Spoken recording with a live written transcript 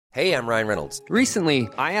Hey, I'm Ryan Reynolds. Recently,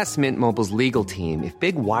 I asked Mint Mobile's legal team if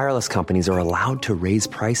big wireless companies are allowed to raise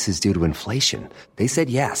prices due to inflation. They said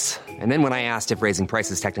yes. And then when I asked if raising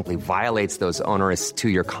prices technically violates those onerous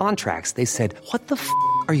two-year contracts, they said, "What the f***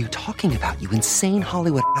 are you talking about, you insane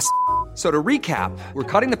Hollywood ass?" So to recap, we're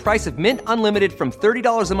cutting the price of Mint Unlimited from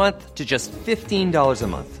 $30 a month to just $15 a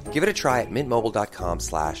month. Give it a try at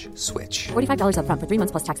mintmobile.com/switch. $45 up front for 3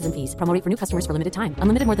 months plus taxes and fees. Promo rate for new customers for limited time.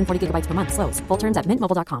 Unlimited more than 40 gigabytes per month. Slows full terms at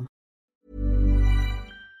mintmobile.com.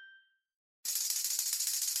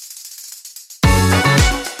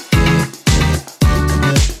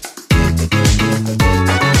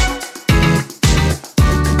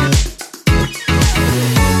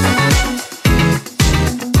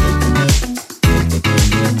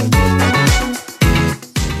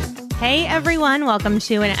 Hey everyone, welcome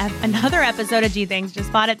to another episode of G Things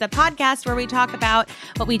Just Bought It, the podcast where we talk about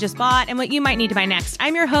what we just bought and what you might need to buy next.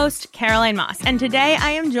 I'm your host, Caroline Moss, and today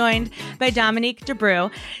I am joined by Dominique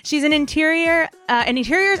Debreu. She's an interiors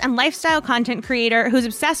and lifestyle content creator who's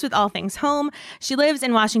obsessed with all things home. She lives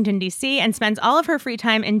in Washington, D.C. and spends all of her free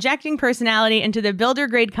time injecting personality into the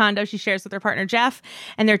builder-grade condo she shares with her partner, Jeff,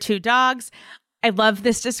 and their 2 dogs. I love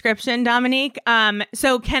this description, Dominique.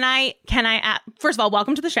 So can I first of all,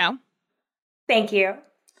 welcome to the show. Thank you.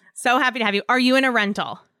 So happy to have you. Are you in a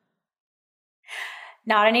rental?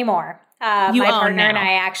 Not anymore. My partner and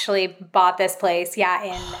I actually bought this place,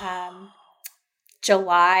 in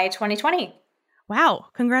July 2020. Wow.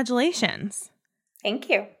 Congratulations. Thank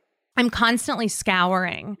you. I'm constantly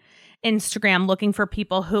scouring Instagram looking for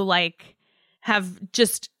people who have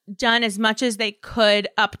just done as much as they could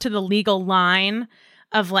up to the legal line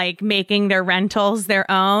of making their rentals their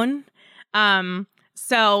own.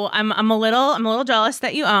 So I'm a little jealous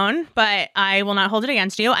that you own, but I will not hold it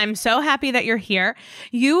against you. I'm so happy that you're here.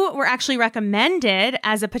 You were actually recommended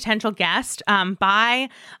as a potential guest by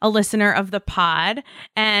a listener of the pod.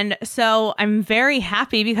 And so I'm very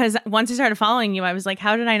happy because once I started following you, I was like,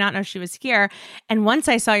 how did I not know she was here? And once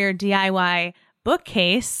I saw your DIY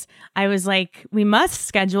bookcase, I was like, we must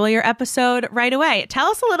schedule your episode right away. Tell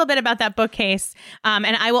us a little bit about that bookcase.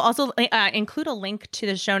 And I will also include a link to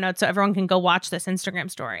the show notes so everyone can go watch this Instagram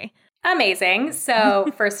story. Amazing.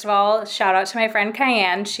 So first of all, shout out to my friend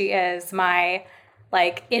Cayenne. She is my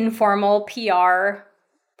informal PR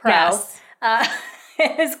pro. Yes.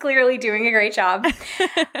 Is clearly doing a great job.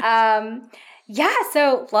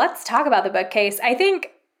 So let's talk about the bookcase. I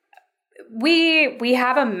think we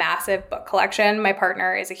have a massive book collection. My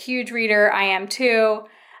partner is a huge reader. I am too.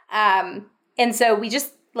 And so we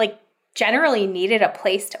just generally needed a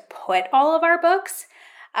place to put all of our books.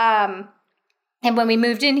 And when we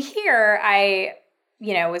moved in here, I,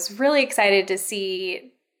 was really excited to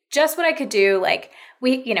see just what I could do.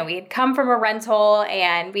 We had come from a rental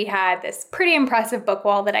and we had this pretty impressive book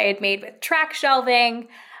wall that I had made with track shelving.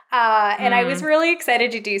 And I was really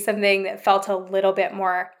excited to do something that felt a little bit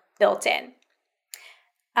more built in.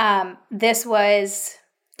 This was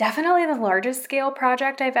definitely the largest scale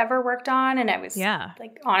project I've ever worked on. And I was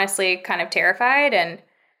honestly kind of terrified and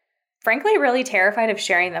frankly, really terrified of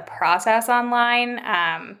sharing the process online.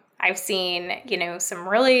 I've seen, some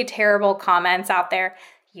really terrible comments out there,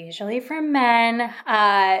 usually from men.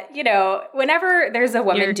 Whenever there's a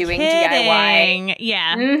woman doing DIY.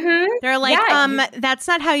 Yeah. Mm-hmm. They're like, that's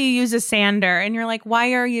not how you use a sander. And you're like,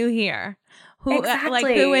 why are you here? Who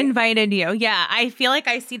invited you? Yeah, I feel like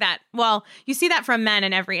I see that. Well, you see that from men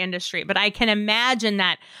in every industry, but I can imagine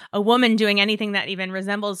that a woman doing anything that even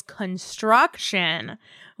resembles construction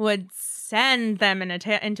would send them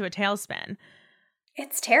into a tailspin.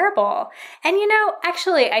 It's terrible. And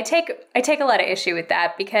actually I take a lot of issue with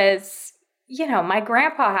that because, my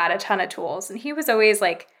grandpa had a ton of tools and he was always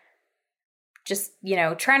just,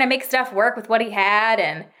 trying to make stuff work with what he had.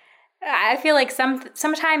 And I feel like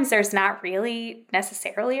sometimes there's not really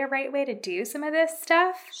necessarily a right way to do some of this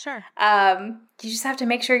stuff. Sure. You just have to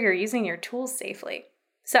make sure you're using your tools safely.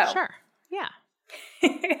 So sure. Yeah.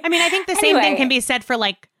 I mean, I think the same thing can be said for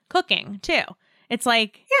cooking too. It's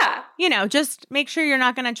just make sure you're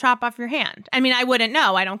not going to chop off your hand. I mean, I wouldn't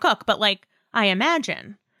know. I don't cook, but I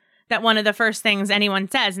imagine that one of the first things anyone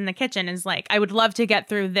says in the kitchen is I would love to get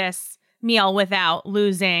through this meal without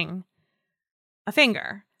losing a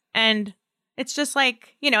finger. And it's just and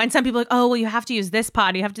some people oh, well, you have to use this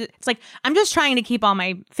pot. You have to, it's I'm just trying to keep all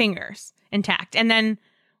my fingers intact and then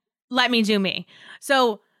let me do me.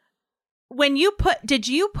 So when did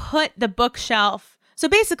you put the bookshelf? So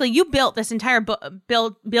basically you built this entire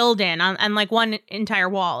build-in on one entire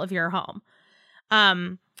wall of your home.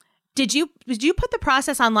 Did you put the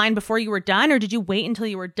process online before you were done, or did you wait until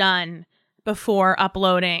you were done before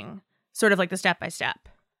uploading sort of the step-by-step?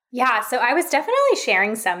 Yeah, so I was definitely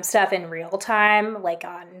sharing some stuff in real time, like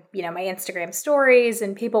on, my Instagram stories,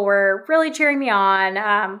 and people were really cheering me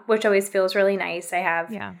on, which always feels really nice. I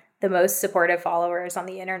have the most supportive followers on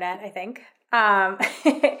the internet, I think. And,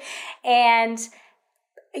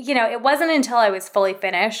 it wasn't until I was fully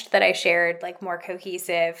finished that I shared like more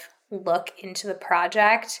cohesive look into the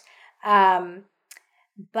project. But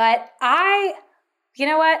you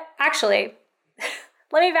know what? Actually,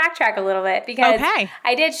 let me backtrack a little bit because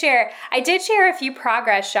I did share a few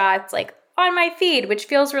progress shots like on my feed, which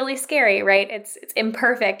feels really scary, right? It's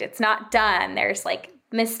imperfect. It's not done. There's like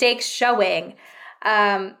mistakes showing.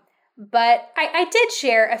 But I did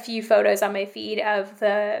share a few photos on my feed of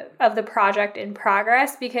the project in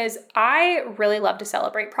progress because I really love to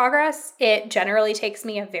celebrate progress. It generally takes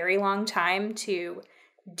me a very long time to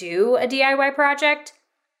do a DIY project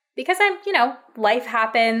because life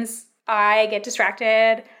happens. I get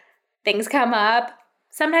distracted. Things come up.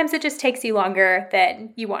 Sometimes it just takes you longer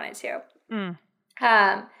than you want it to.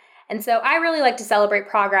 And so I really like to celebrate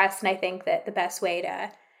progress. And I think that the best way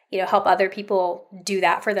to, help other people do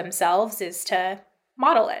that for themselves is to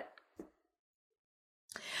model it.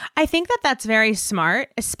 I think that that's very smart,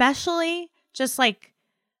 especially just like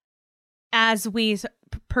as we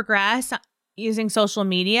progress using social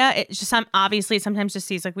media. It just obviously sometimes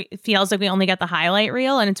just it feels like we only get the highlight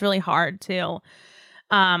reel, and it's really hard to,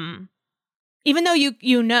 even though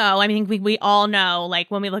I mean, we all know,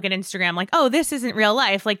 like when we look at Instagram, like, oh, this isn't real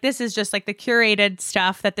life. Like this is just like the curated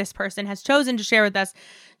stuff that this person has chosen to share with us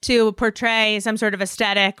to portray some sort of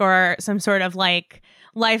aesthetic or some sort of like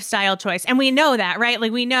lifestyle choice. And we know that, right?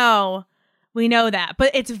 Like we know that, but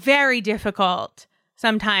it's very difficult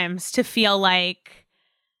sometimes to feel like,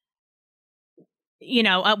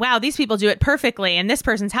 wow, these people do it perfectly. And this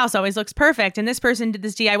person's house always looks perfect. And this person did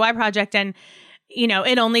this DIY project and,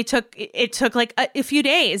 it took like a few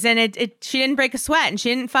days and she didn't break a sweat and she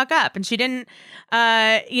didn't fuck up and she didn't,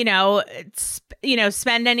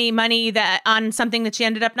 spend any money on something that she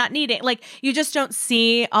ended up not needing. Like you just don't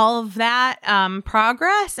see all of that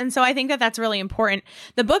progress. And so I think that that's really important.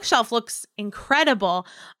 The bookshelf looks incredible.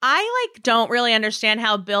 I don't really understand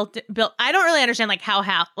how I don't really understand like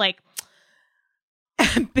how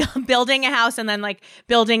building a house and then like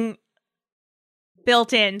building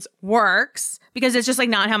built-ins works because it's just like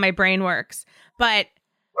not how my brain works. But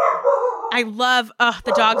I love,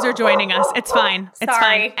 the dogs are joining us. It's fine. It's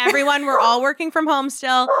fine. Everyone, we're all working from home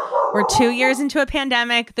still. We're 2 years into a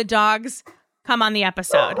pandemic. The dogs come on the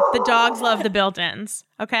episode. The dogs love the built-ins.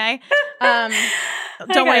 Okay. Don't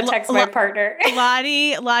worry. Text my partner.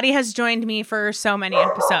 Lottie has joined me for so many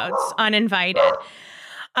episodes, uninvited.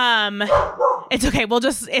 It's okay. We'll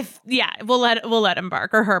let him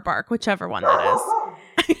bark or her bark, whichever one that is.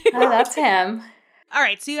 Oh, that's him. All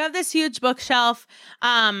right. So you have this huge bookshelf.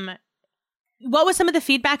 What was some of the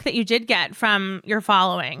feedback that you did get from your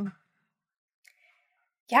following?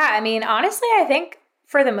 Yeah. I mean, honestly, I think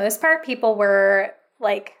for the most part, people were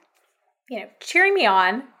like, cheering me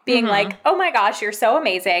on, being like, oh my gosh, you're so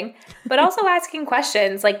amazing. But also asking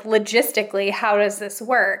questions like logistically, how does this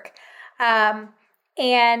work? And,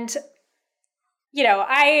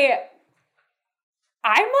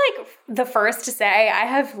 I'm like the first to say I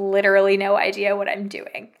have literally no idea what I'm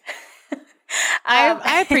doing.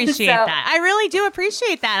 I appreciate that. I really do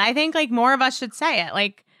appreciate that. I think like more of us should say it.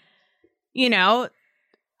 Like,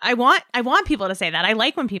 I want people to say that. I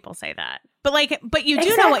like when people say that. But you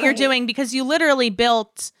do know what you're doing because you literally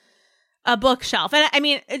built a bookshelf. And I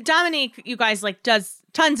mean, Dominique, you guys like does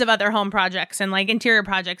tons of other home projects and like interior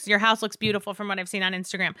projects. Your house looks beautiful from what I've seen on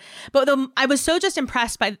Instagram. But I was so just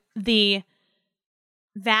impressed by the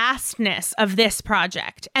vastness of this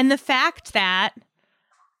project and the fact that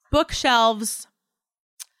bookshelves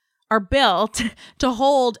are built to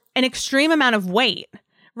hold an extreme amount of weight,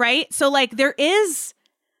 right? So like there is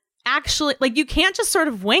actually like you can't just sort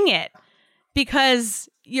of wing it because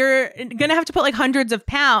you're going to have to put like hundreds of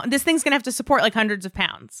pounds. This thing's going to have to support like hundreds of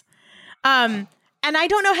pounds. And I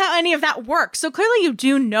don't know how any of that works. So clearly you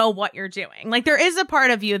do know what you're doing. Like there is a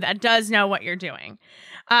part of you that does know what you're doing.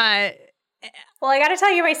 Well, I got to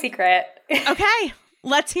tell you my secret. Okay,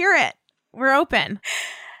 let's hear it. We're open.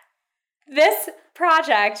 This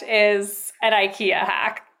project is an IKEA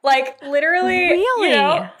hack. Like literally.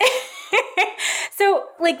 Really? So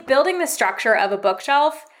like building the structure of a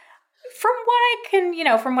bookshelf, from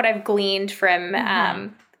what I've gleaned from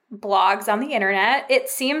blogs on the internet, it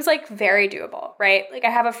seems like very doable, right? Like I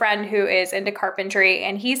have a friend who is into carpentry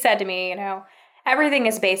and he said to me, everything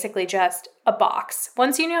is basically just a box.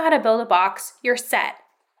 Once you know how to build a box, you're set.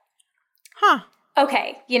 Huh.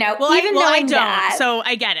 okay, Well, even I knowing don't, that. so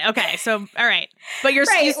I get it. Okay, so all right, but you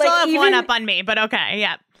Right, still like, have one even- up on me. But okay,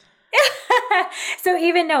 yeah. So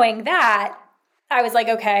even knowing that, I was like,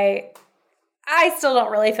 okay, I still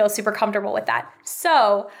don't really feel super comfortable with that.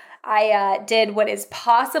 So I did what is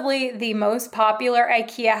possibly the most popular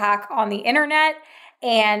IKEA hack on the internet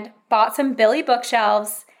and bought some Billy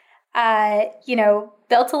bookshelves,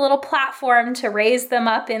 built a little platform to raise them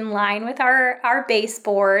up in line with our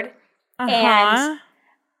baseboard, and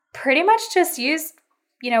pretty much just used,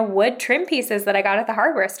 wood trim pieces that I got at the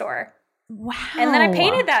hardware store. Wow. And then I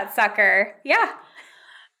painted that sucker. Yeah.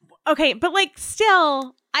 Okay, but like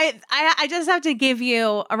still, I just have to give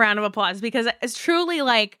you a round of applause because it's truly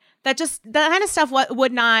like that kind of stuff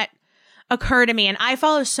would not occur to me. And I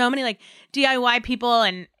follow so many like DIY people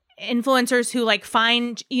and influencers who like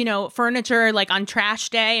find, furniture like on trash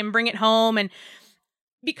day and bring it home. And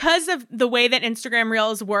because of the way that Instagram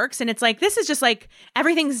Reels works, and it's like, this is just like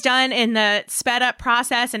everything's done in the sped up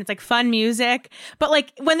process and it's like fun music. But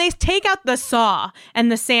like when they take out the saw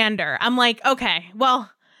and the sander, I'm like, okay,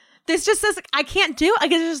 well, there's just this, I can't do it.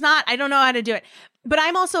 Like, it's just not, I don't know how to do it. But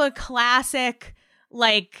I'm also a classic,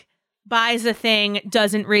 like, buys a thing,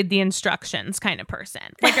 doesn't read the instructions kind of person.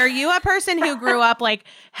 Like, are you a person who grew up like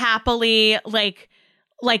happily, like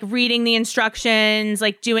reading the instructions,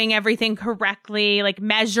 like doing everything correctly, like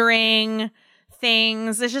measuring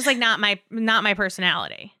things? It's just like not my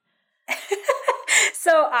personality.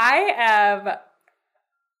 So I am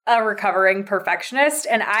a recovering perfectionist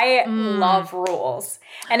and I love rules.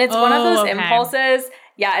 And it's one of those impulses.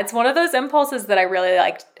 Yeah, it's one of those impulses that I really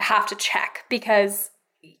like have to check because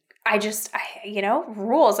I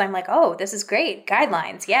rules. I'm like, oh, this is great.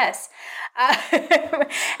 Guidelines. Yes.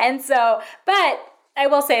 And so, but I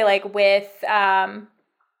will say like with,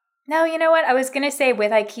 no, you know what? I was going to say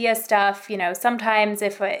with IKEA stuff, sometimes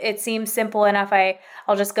if it seems simple enough,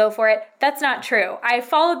 I'll just go for it. That's not true. I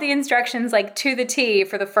followed the instructions like to the T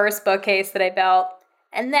for the first bookcase that I built.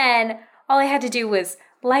 And then all I had to do was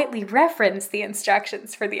lightly reference the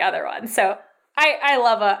instructions for the other one. So I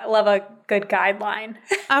love a good guideline.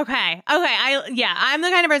 Okay. I'm the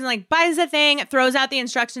kind of person like buys the thing, throws out the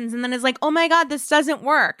instructions, and then is like, oh my God, this doesn't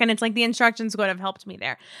work. And it's like the instructions would have helped me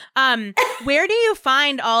there. Where do you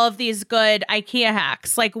find all of these good IKEA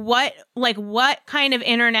hacks? Like what kind of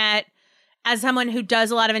internet, as someone who does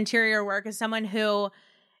a lot of interior work, as someone who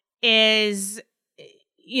is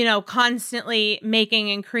constantly making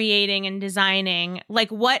and creating and designing, like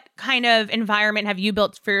what kind of environment have you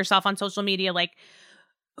built for yourself on social media? Like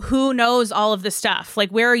who knows all of this stuff? Like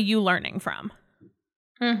where are you learning from?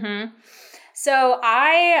 So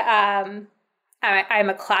I'm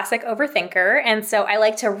a classic overthinker. And so I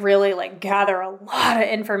like to really like gather a lot of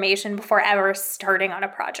information before ever starting on a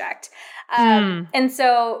project. And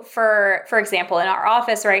so for example, in our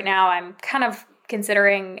office right now, I'm kind of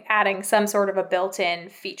considering adding some sort of a built-in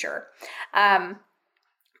feature. But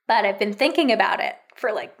I've been thinking about it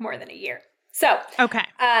for like more than a year. So, okay.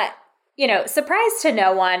 Surprise to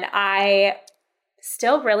no one, I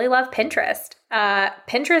still really love Pinterest.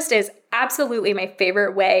 Pinterest is absolutely my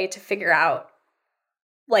favorite way to figure out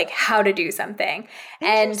like how to do something.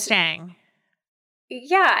 Interesting. And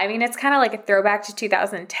yeah, I mean, it's kind of like a throwback to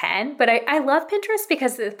 2010, but I love Pinterest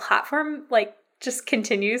because the platform like just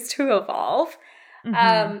continues to evolve.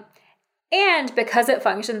 And because it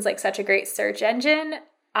functions like such a great search engine,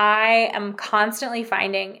 I am constantly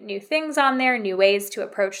finding new things on there, new ways to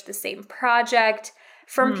approach the same project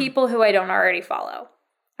from people who I don't already follow.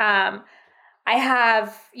 I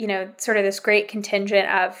have, sort of this great contingent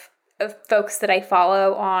of folks that I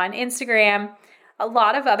follow on Instagram, a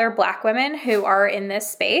lot of other Black women who are in this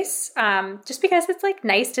space, just because it's like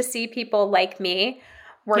nice to see people like me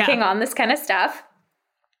working on this kind of stuff.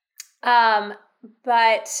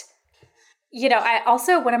 But, I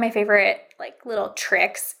also, one of my favorite like little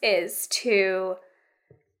tricks is to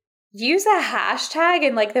use a hashtag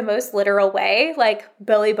in like the most literal way, like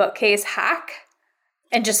Billy Bookcase hack,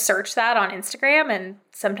 and just search that on Instagram. And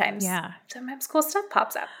sometimes cool stuff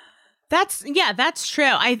pops up. That's true.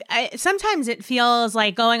 I sometimes it feels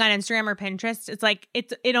like going on Instagram or Pinterest, it's like,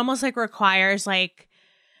 it almost like requires like,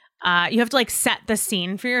 you have to like set the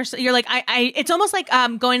scene for yourself. You're like, it's almost like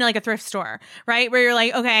going to like a thrift store, right? Where you're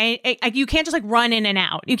like, okay, you can't just like run in and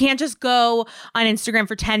out. You can't just go on Instagram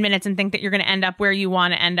for 10 minutes and think that you're going to end up where you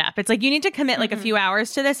want to end up. It's like you need to commit like a few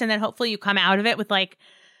hours to this, and then hopefully you come out of it with like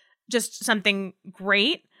just something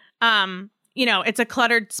great. It's a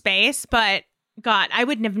cluttered space, but God, I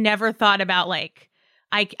would have never thought about like,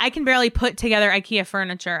 I can barely put together IKEA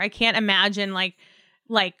furniture. I can't imagine like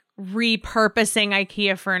repurposing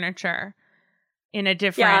IKEA furniture. in a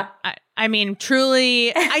different, I mean,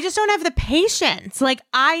 truly, I just don't have the patience. Like,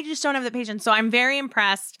 I just don't have the patience. So I'm very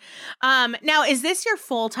impressed. Now, is this your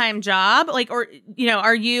full-time job? Like, or, you know,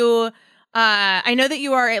 are you, I know that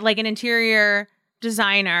you are like an interior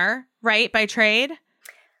designer, right? By trade?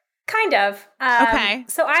 Kind of. Okay.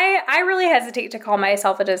 So I really hesitate to call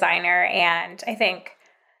myself a designer. And I think,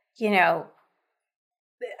 you know,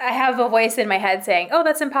 I have a voice in my head saying, oh,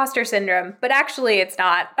 that's imposter syndrome. But actually, it's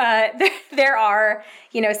not. There are,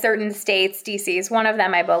 you know, certain states, DC is one of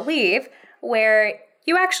them, I believe, where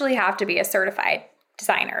you actually have to be a certified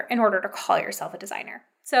designer in order to call yourself a designer.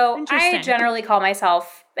 So I generally call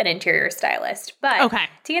myself an interior stylist. But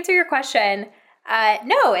to answer your question,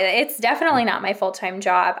 no, it's definitely not my full-time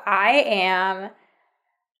job. I am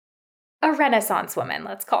a Renaissance woman,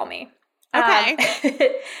 let's call me. Okay.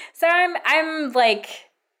 So I'm like,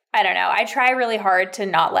 I don't know. I try really hard to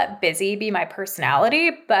not let busy be my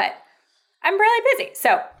personality, but I'm really busy.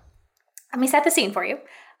 So let me set the scene for you.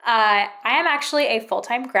 I am actually a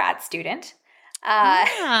full-time grad student.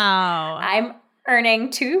 Wow. I'm earning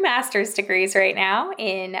 2 master's degrees right now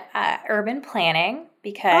in urban planning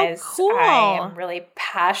because I am really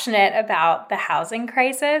passionate about the housing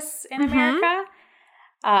crisis in America.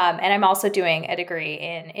 And I'm also doing a degree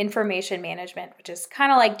in information management, which is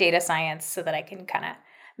kind of like data science, so that I can kind of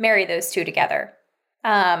marry those two together.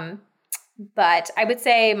 But I would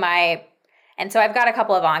say and so I've got a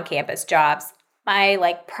couple of on-campus jobs. My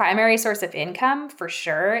like primary source of income for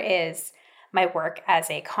sure is my work as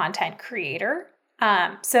a content creator.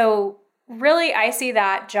 So really I see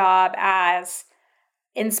that job as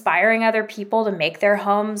inspiring other people to make their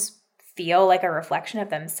homes feel like a reflection of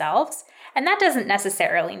themselves. And that doesn't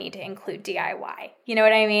necessarily need to include DIY. You know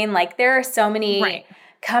what I mean? Like there are so many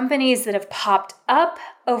companies that have popped up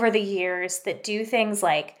over the years that do things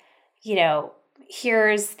like, you know,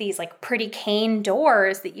 here's these like pretty cane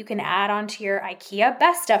doors that you can add onto your IKEA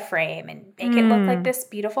Besta frame and make it look like this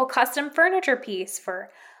beautiful custom furniture piece for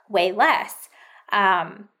way less.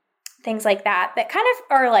 Things like that kind of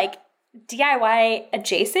are like DIY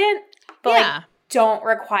adjacent, but like don't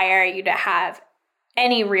require you to have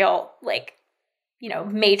any real like, you know,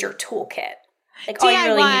 major toolkit. Like DIY, all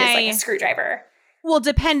you really need is like a screwdriver. Well,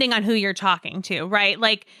 depending on who you're talking to, right?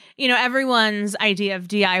 Like, you know, everyone's idea of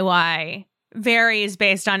DIY varies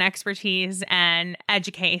based on expertise and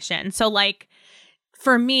education. So like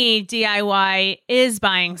for me, DIY is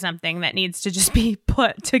buying something that needs to just be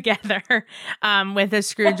put together with a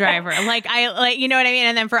screwdriver. You know what I mean?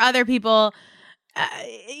 And then for other people,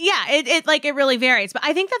 it really varies. But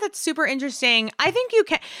I think that's super interesting. I think you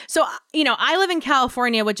can. So, you know, I live in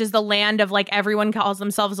California, which is the land of like everyone calls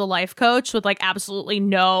themselves a life coach with like absolutely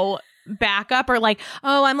no backup, or like,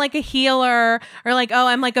 oh, I'm like a healer, or like, oh,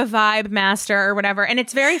 I'm like a vibe master or whatever. And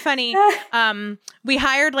it's very funny. We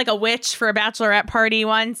hired like a witch for a bachelorette party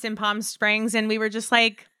once in Palm Springs, and we were just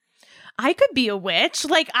like, I could be a witch.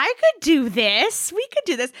 Like, I could do this. We could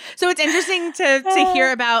do this. So it's interesting to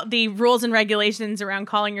hear about the rules and regulations around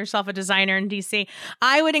calling yourself a designer in DC.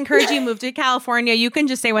 I would encourage you to move to California. You can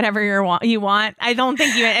just say whatever you want. I don't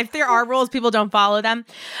think if there are rules, people don't follow them.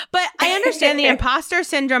 But I understand the imposter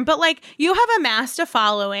syndrome. But like, you have amassed a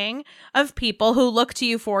following of people who look to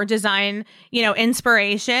you for design, you know,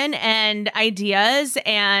 inspiration and ideas.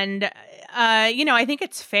 And, you know, I think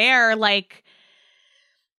it's fair. Like,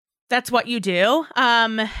 that's what you do.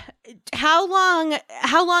 How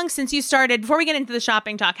long since you started, before we get into the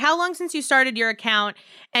shopping talk, how long since you started your account,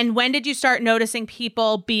 and when did you start noticing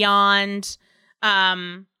people beyond,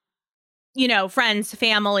 you know, friends,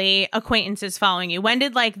 family, acquaintances following you? When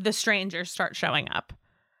did like the strangers start showing up?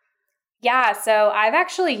 Yeah, so I've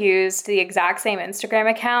actually used the exact same Instagram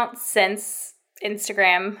account since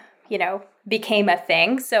Instagram, you know, became a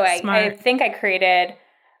thing. So I think I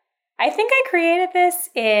created this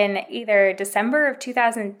in either December of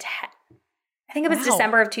 2010. I think it was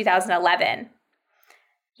December of 2011.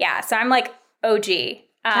 Yeah, so I'm like OG.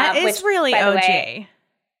 That is really OG. Way,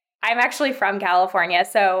 I'm actually from California,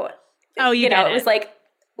 so you know, it was like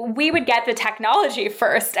we would get the technology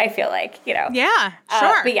first, I feel like, you know. Yeah,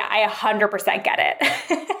 sure. But yeah, I 100% get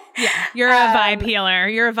it. Yeah, you're a vibe healer.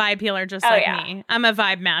 You're a vibe healer just like me. I'm a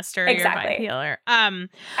vibe master. Exactly. You're a vibe healer.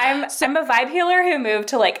 I'm a vibe healer who moved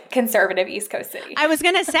to like conservative East Coast city. I was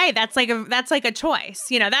gonna say that's like a choice.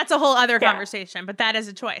 You know, that's a whole other conversation, but that is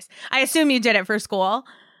a choice. I assume you did it for school.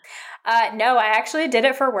 No, I actually did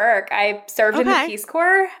it for work. I served in the Peace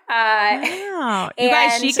Corps. Wow. You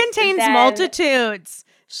guys, she contains multitudes.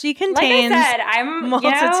 She contains, like I said, I'm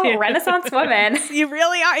a Renaissance woman. You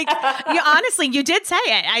really are. You honestly, you did say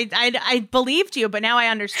it. I believed you, but now I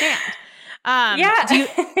understand.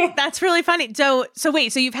 Yeah. That's really funny. So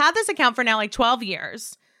wait, so you've had this account for now like 12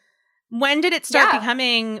 years. When did it start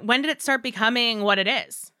becoming what it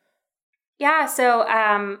is? Yeah. So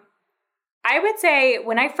I would say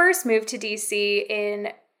when I first moved to DC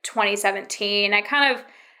in 2017, I kind of,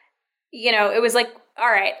 it was like, all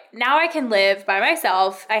right, now I can live by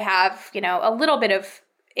myself. I have, a little bit of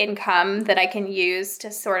income that I can use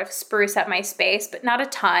to sort of spruce up my space, but not a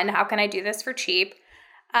ton. How can I do this for cheap?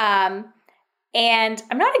 And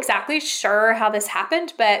I'm not exactly sure how this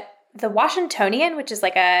happened, but the Washingtonian, which is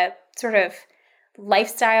like a sort of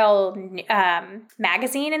lifestyle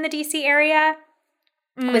magazine in the DC area,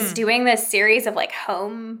 was doing this series of like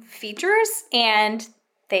home features, and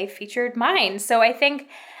they featured mine. So I think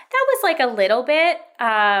that was like a little bit,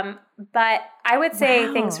 but I would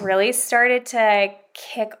say things really started to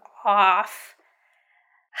kick off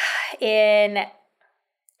in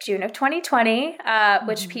June of 2020,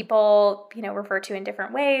 which people, refer to in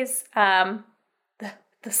different ways.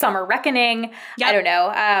 The summer reckoning, I don't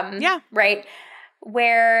know. Right.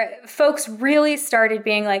 Where folks really started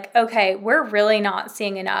being like, okay, we're really not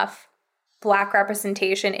seeing enough Black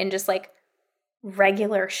representation in just like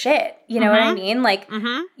regular shit. You know what I mean? Like,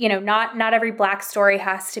 not every Black story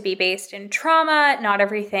has to be based in trauma. Not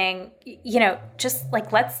everything, just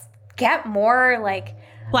like, let's get more like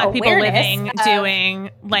Black people living,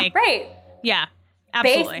 doing like, right. Yeah,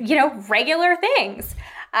 absolutely. Regular things.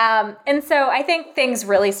 And so I think things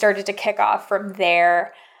really started to kick off from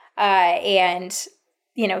there. And,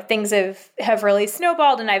 things have really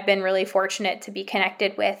snowballed, and I've been really fortunate to be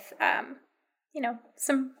connected with,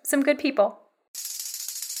 some good people.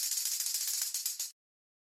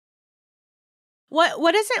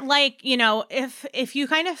 What is it like, if you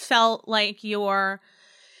kind of felt like your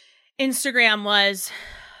Instagram was,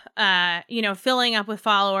 filling up with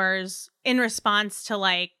followers in response to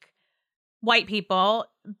like white people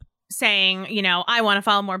saying, I want to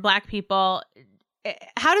follow more Black people.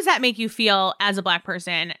 How does that make you feel as a Black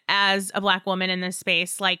person, as a Black woman in this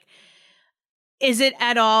space? Like, is it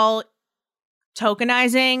at all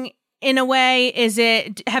tokenizing in a way?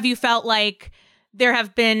 Have you felt like there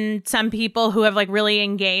have been some people who have like really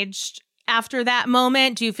engaged after that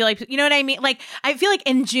moment? Do you feel like, you know what I mean? Like, I feel like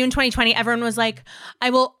in June 2020, everyone was like,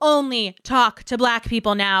 I will only talk to Black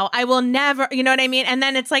people now. I will never, you know what I mean? And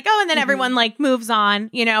then it's like, and then everyone like moves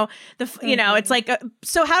on, it's like,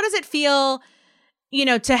 so how does it feel,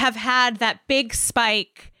 to have had that big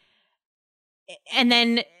spike, and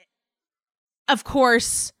then, of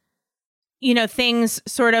course, things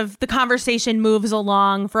sort of, the conversation moves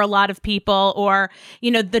along for a lot of people, or,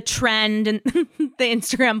 the trend and the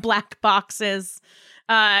Instagram Black boxes,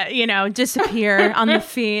 disappear on the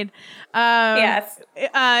feed. Yes.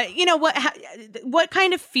 What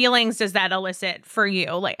kind of feelings does that elicit for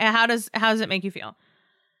you? Like, how does it make you feel?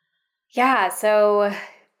 Yeah. So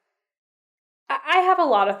I have a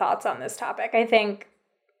lot of thoughts on this topic. I think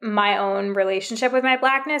my own relationship with my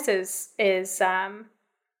Blackness has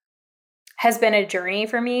been a journey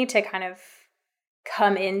for me to kind of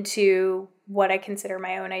come into what I consider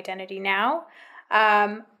my own identity now.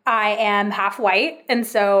 I am half white, and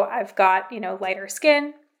so I've got, lighter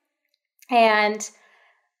skin. And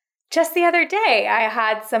just the other day, I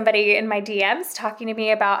had somebody in my DMs talking to me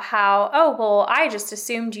about how, I just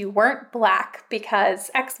assumed you weren't Black because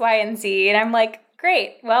X, Y, and Z. And I'm like,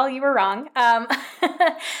 great. Well, you were wrong.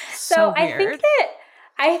 So I think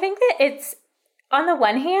that it's, on the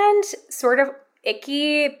one hand, sort of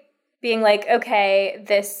icky being like, okay,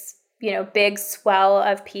 this, big swell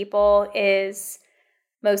of people is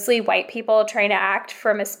mostly white people trying to act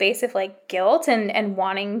from a space of like guilt and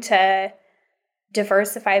wanting to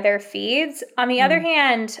diversify their feeds. On the other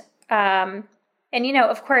hand,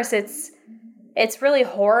 of course it's really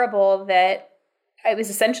horrible that I was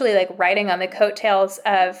essentially like riding on the coattails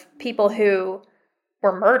of people who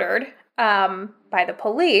were murdered by the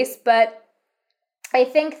police. But I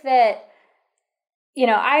think that,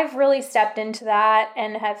 I've really stepped into that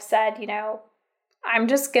and have said, I'm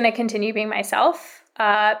just going to continue being myself,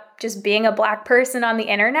 just being a Black person on the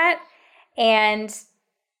internet, and,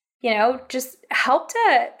 just help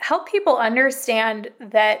people understand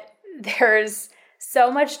that there's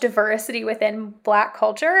so much diversity within Black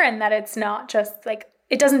culture, and that it's not just like,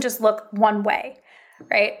 it doesn't just look one way,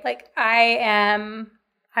 right? Like I'm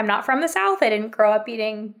not from the South. I didn't grow up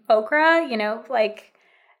eating okra, like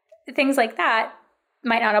things like that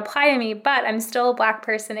might not apply to me, but I'm still a Black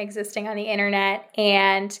person existing on the internet.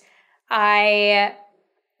 And I,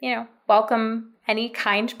 welcome any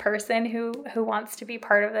kind person who wants to be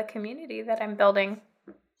part of the community that I'm building.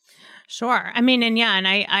 Sure. I mean, and yeah, and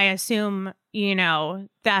I assume,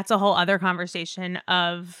 that's a whole other conversation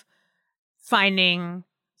of finding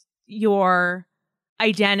your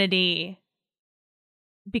identity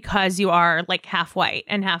because you are like half white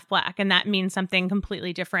and half black, and that means something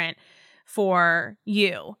completely different for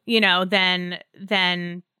you,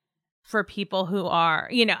 than for people who are,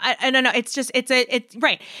 I don't know. It's just, it's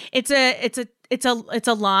right. It's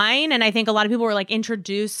a line. And I think a lot of people were like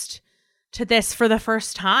introduced to this for the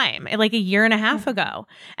first time like a year and a half ago.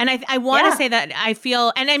 And I want to say that I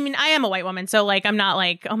feel, and I mean, I am a white woman. So like, I'm not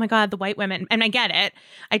like, oh my God, the white women. And I get it.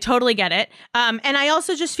 I totally get it. And I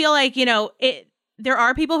also just feel like, there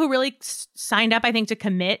are people who really signed up, I think, to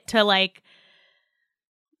commit to like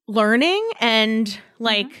learning and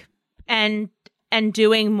like, and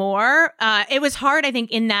doing more. It was hard, I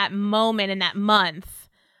think, in that moment, in that month,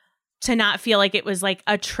 to not feel like it was like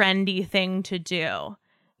a trendy thing to do,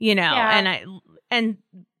 and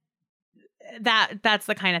that's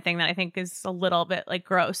the kind of thing that I think is a little bit like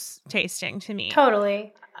gross tasting to me.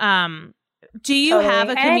 Totally. Do you have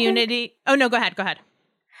a community? Oh no, go ahead.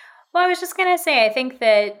 Well, I was just going to say, I think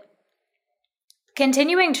that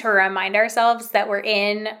continuing to remind ourselves that we're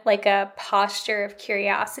in like a posture of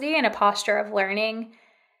curiosity and a posture of learning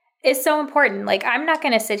is so important. Like, I'm not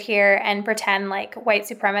going to sit here and pretend like white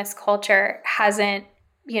supremacist culture hasn't,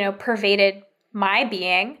 pervaded my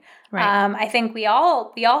being. Right. I think we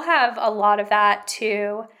all have a lot of that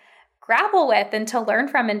to grapple with and to learn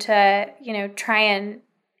from and to, try and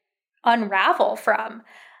unravel from.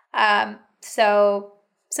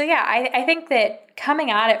 So yeah, I think that coming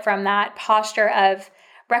at it from that posture of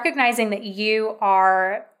recognizing that you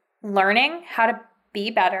are learning how to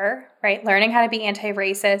be better, right? Learning how to be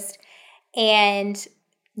anti-racist. And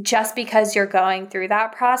just because you're going through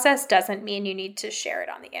that process doesn't mean you need to share it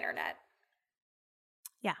on the internet.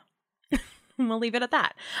 Yeah. We'll leave it at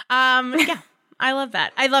that. Yeah, I love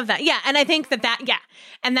that. Yeah. And I think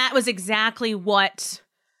and that was exactly what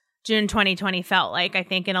June 2020 felt like, I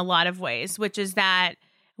think, in a lot of ways, which is that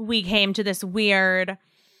we came to this weird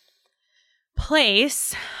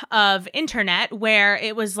place of internet where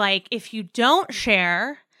it was like, if you don't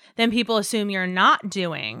share, then people assume you're not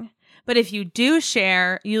doing. But if you do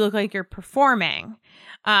share, you look like you're performing.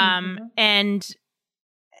 And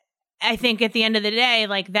I think at the end of the day,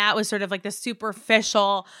 like that was sort of like the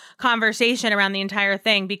superficial conversation around the entire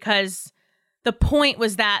thing, because the point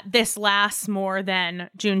was that this lasts more than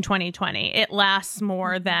June 2020. It lasts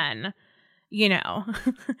more than,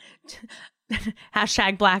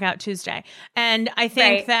 hashtag Blackout Tuesday. And I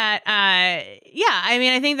think that, I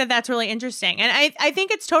think that that's really interesting. And I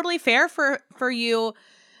think it's totally fair for you.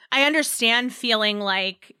 I understand feeling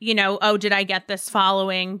like, oh, did I get this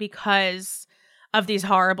following because of these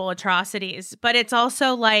horrible atrocities? But it's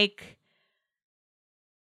also like,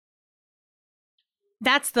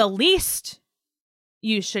 that's the least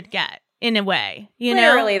you should get in a way,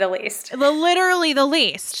 literally the least. Literally the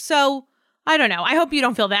least. So I don't know. I hope you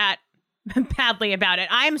don't feel that badly about it.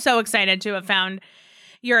 I'm so excited to have found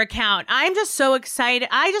your account. I'm just so excited.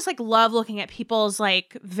 I just like love looking at people's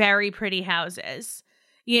like very pretty houses.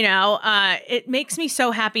 It makes me so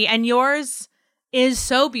happy. And yours is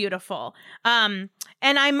so beautiful. And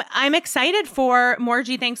I'm excited for more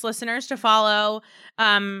G Thanks listeners to follow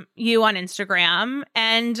you on Instagram.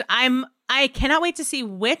 And I cannot wait to see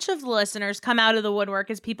which of the listeners come out of the woodwork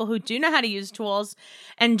as people who do know how to use tools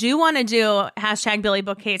and do want to do hashtag Billy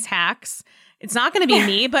Bookcase hacks. It's not going to be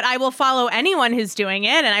me, but I will follow anyone who's doing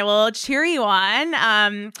it and I will cheer you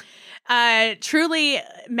on. Truly,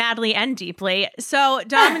 madly, and deeply. So,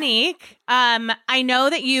 Dominique, I know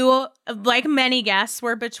that you, like many guests,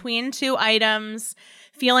 were between two items,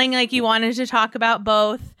 feeling like you wanted to talk about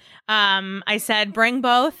both. I said, bring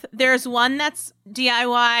both. There's one that's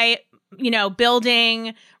DIY,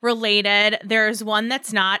 building related. There's one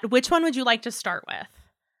that's not. Which one would you like to start with?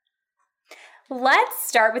 Let's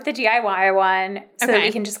start with the DIY one so that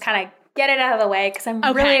we can just kind of get it out of the way, because I'm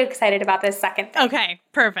really excited about this second thing. Okay,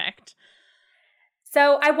 perfect.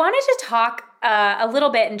 So I wanted to talk a little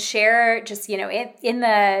bit and share just, in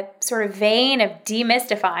the sort of vein of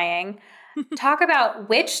demystifying, talk about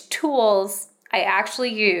which tools I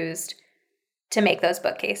actually used to make those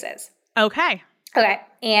bookcases. Okay.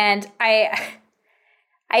 And I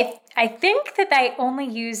think that I only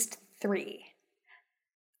used 3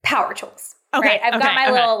 power tools. Okay. Right? I've got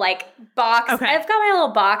my little like box. Okay. I've got my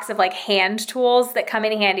little box of like hand tools that come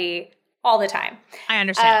in handy all the time. I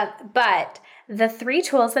understand. But the 3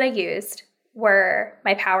 tools that I used were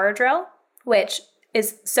my power drill, which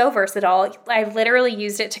is so versatile. I literally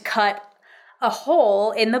used it to cut a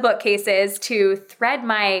hole in the bookcases to thread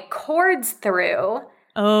my cords through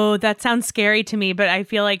Oh, that sounds scary to me, but I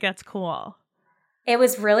feel like that's cool. It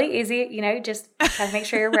was really easy, just try to make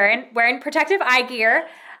sure you're wearing protective eye gear.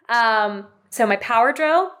 So my power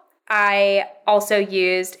drill, I also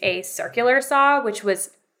used a circular saw, which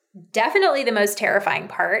was definitely the most terrifying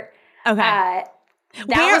part. Okay.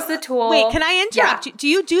 That was the tool. Wait, can I interrupt you? Do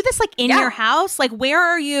you do this like in Yeah. your house? Like where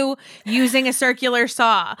are you using a circular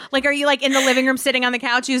saw? Like are you like in the living room sitting on the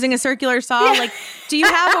couch using a circular saw? Like do you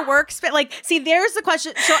have a workspace? Like see, there's the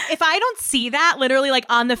question. So if I don't see that literally like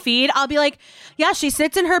on the feed, I'll be like, yeah, she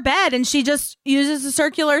sits in her bed and she just uses a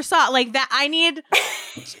circular saw. Like that I need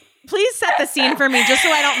please set the scene for me just so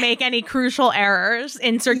I don't make any crucial errors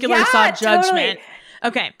in circular saw judgment. Totally.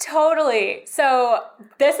 Okay. Totally. So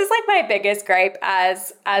this is like my biggest gripe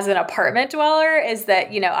as an apartment dweller is that,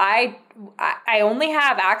 I only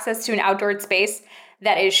have access to an outdoor space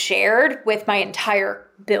that is shared with my entire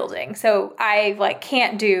building. So I like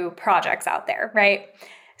can't do projects out there, right?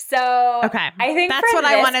 So Okay. I think that's for what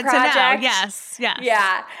this I wanted project, to know. Yes. Yes.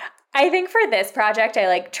 Yeah. I think for this project, I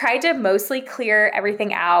like tried to mostly clear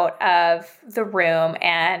everything out of the room,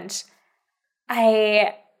 and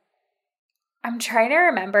I'm trying to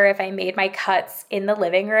remember if I made my cuts in the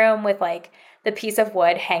living room with like the piece of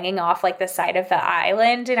wood hanging off like the side of the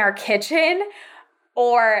island in our kitchen.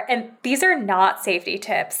 And these are not safety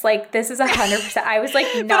tips. Like this is 100%. I was like,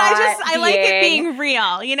 not. But I like it being real.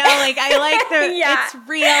 Like I like the Yeah. it's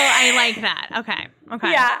real. I like that. Okay.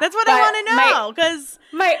 Yeah, That's what I want to know because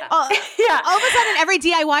all of a sudden every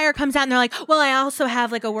DIYer comes out and they're like, well, I also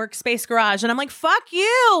have like a workspace garage, and I'm like, fuck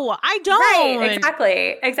you, I don't.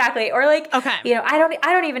 Right, exactly. Or like, Okay. I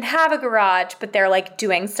don't even have a garage, but they're like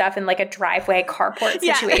doing stuff in like a driveway carport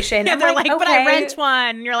situation. Yeah, I'm they're like, but I okay. rent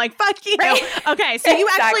one. And you're like, fuck you. Right. Okay, so you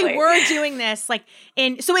actually Exactly. were doing this so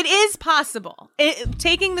it is possible.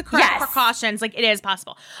 Taking the correct Yes. precautions, like it is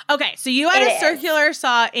possible. Okay, so you had It a is. circular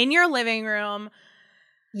saw in your living room.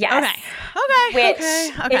 Yes. Okay. Which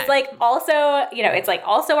is like also, it's like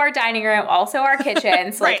also our dining room, also our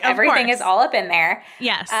kitchen. So Right, like of everything course. is all up in there.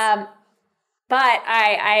 Yes. But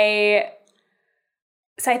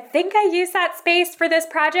so I think I use that space for this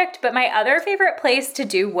project, but my other favorite place to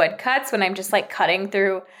do wood cuts when I'm just like cutting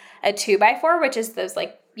through a 2x4, which is those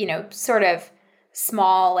like, sort of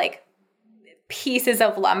small like pieces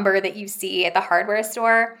of lumber that you see at the hardware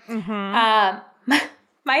store. Mm-hmm.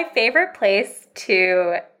 My favorite place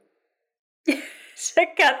to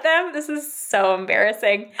cut them, this is so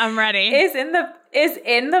embarrassing, I'm ready. is in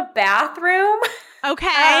the bathroom.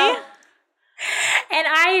 Okay. And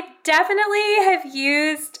I definitely have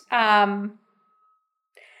used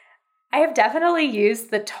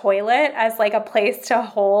the toilet as like a place to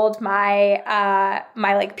hold my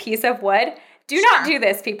my like piece of wood. Do not do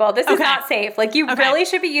this, people. This is not safe. Like you really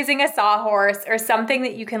should be using a sawhorse or something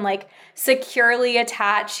that you can like securely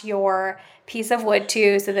attach your piece of wood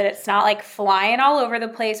to so that it's not like flying all over the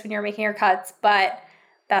place when you're making your cuts. But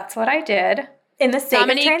that's what I did. In the sake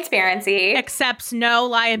Dominique of transparency. accepts no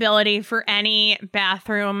liability for any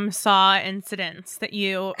bathroom saw incidents that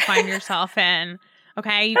you find yourself in.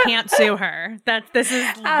 Okay, you can't sue her. This is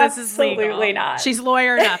legal. Absolutely not. She's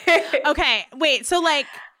lawyered up. Okay, wait. So like,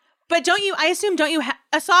 but don't you? I assume don't you?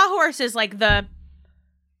 A sawhorse is like the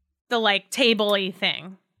like table-y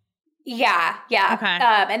thing. Yeah. Okay.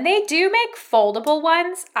 And they do make foldable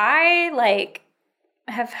ones. I like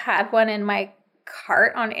have had one in my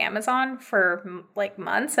cart on Amazon for like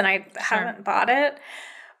months, and I haven't bought it.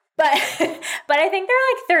 But I think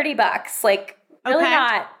they're like $30. Like really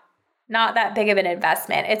not that big of an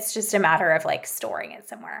investment. It's just a matter of like storing it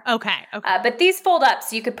somewhere. Okay. But these fold up,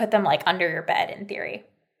 so you could put them like under your bed in theory.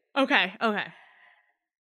 Okay.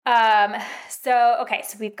 So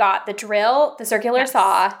we've got the drill, the circular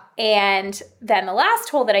saw, and then the last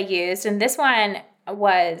tool that I used, and this one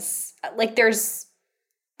was like there's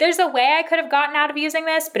a way I could have gotten out of using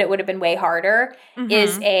this, but it would have been way harder,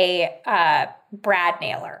 is a brad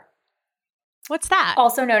nailer. What's that?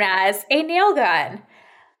 Also known as a nail gun.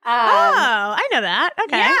 I know that.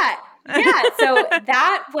 Okay. Yeah. So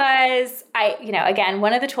that was, again,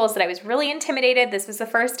 one of the tools that I was really intimidated. This was the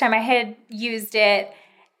first time I had used it,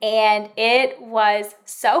 and it was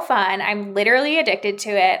so fun. I'm literally addicted to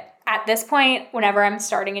it. At this point, whenever I'm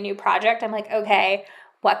starting a new project, I'm like, okay,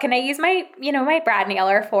 what can I use my brad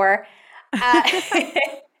nailer for?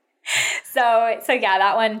 So yeah,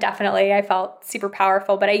 that one definitely I felt super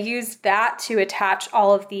powerful, but I used that to attach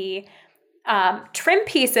all of the trim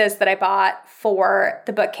pieces that I bought for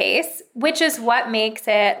the bookcase, which is what makes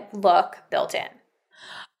it look built in.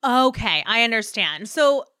 Okay, I understand.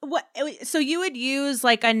 So you would use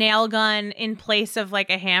like a nail gun in place of like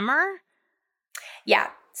a hammer? Yeah.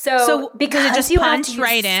 So because it just you have punch to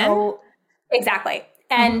right in? Exactly.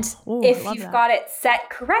 And Ooh, if love you've that. got it set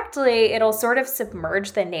correctly, it'll sort of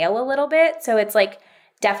submerge the nail a little bit. So it's like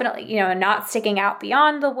definitely, not sticking out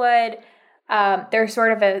beyond the wood. There's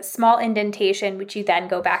sort of a small indentation, which you then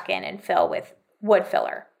go back in and fill with wood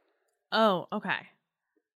filler. Oh, okay.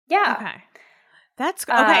 Yeah. Okay. That's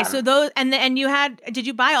okay. So those, and did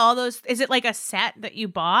you buy all those? Is it like a set that you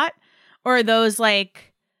bought, or are those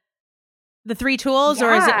like the 3 tools,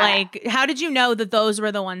 or is it Yeah. like, how did you know that those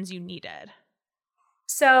were the ones you needed?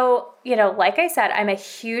 So, like I said, I'm a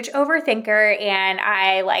huge overthinker, and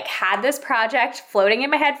I like had this project floating in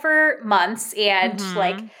my head for months and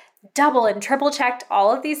like double and triple checked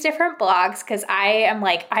all of these different blogs because I am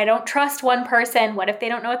like, I don't trust one person. What if they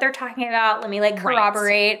don't know what they're talking about? Let me like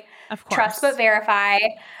corroborate. Of course. Trust but verify.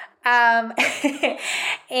 And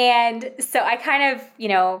so I kind of,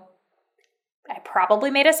 I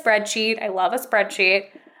probably made a spreadsheet. I love a spreadsheet.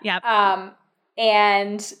 Yep.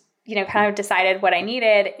 And, kind of decided what I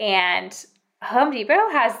needed. And Home Depot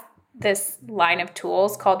has this line of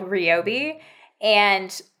tools called Ryobi.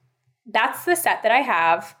 And that's the set that I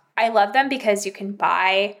have. I love them because you can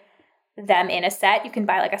buy them in a set. You can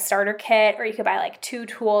buy like a starter kit, or you could buy like 2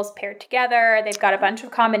 tools paired together. They've got a bunch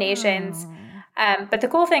of combinations. But the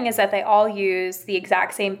cool thing is that they all use the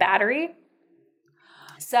exact same battery.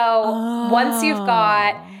 So once you've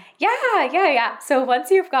got, So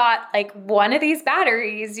once you've got like one of these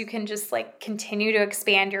batteries, you can just like continue to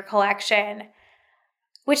expand your collection,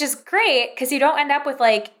 which is great because you don't end up with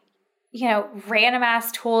like, random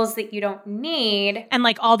ass tools that you don't need. And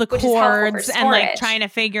like all the which is helpful for cords and like storage. trying to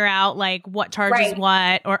figure out like what charges Right.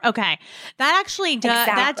 what, or okay. That actually does, that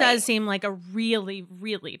Exactly. does seem like a really,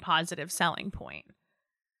 really positive selling point.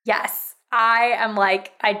 Yes. I am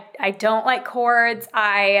like, I don't like cords.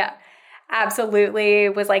 I absolutely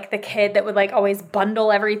was like the kid that would like always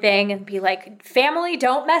bundle everything and be like, family,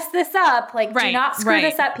 don't mess this up. Like, do not screw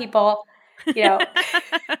this up, people. Yep.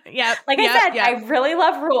 Like I said, I really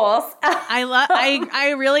love rules.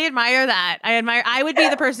 I really admire that. I would be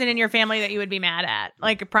the person in your family that you would be mad at.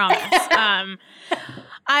 Like, I promise.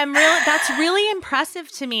 That's really impressive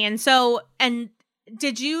to me. And so,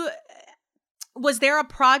 was there a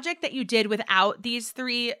project that you did without these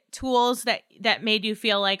 3 tools that made you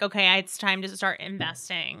feel like, okay, it's time to start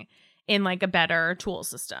investing in like a better tool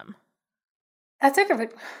system? That's a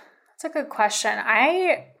good question.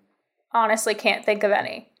 I honestly can't think of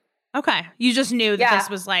any. Okay. You just knew that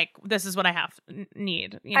this is what I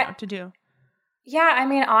need to do. Yeah, I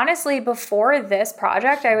mean, honestly, before this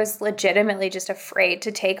project, I was legitimately just afraid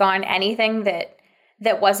to take on anything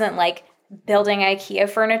that wasn't like building IKEA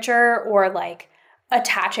furniture or like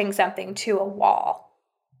attaching something to a wall.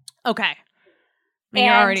 Okay. I mean,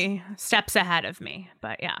 you're already steps ahead of me,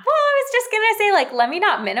 but yeah. Well, I was just going to say, like, let me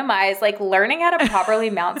not minimize, like, learning how to properly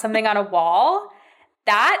mount something on a wall,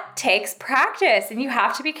 that takes practice, and you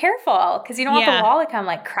have to be careful because you don't want the wall to come,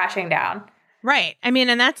 like, crashing down. Right. I mean,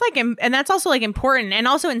 and that's also like important. And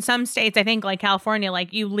also in some states, I think like California,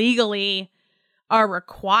 like you legally are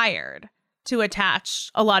required to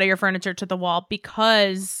attach a lot of your furniture to the wall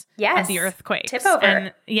because of the earthquakes. Tip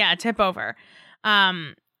over. Tip over.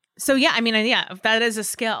 So yeah, I mean, that is a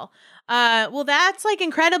skill. Well, that's like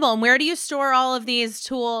incredible. And where do you store all of these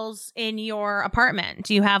tools in your apartment?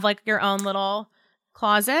 Do you have like your own little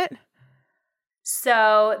closet?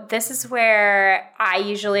 So this is where I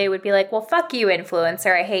usually would be like, well, fuck you,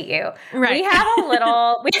 influencer. I hate you. Right. We have a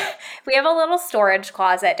little we have a little storage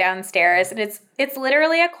closet downstairs, and it's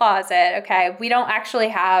literally a closet. Okay. We don't actually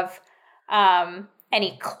have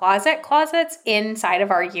any closets inside of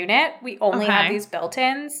our unit. We only have these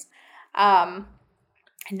built-ins. I'm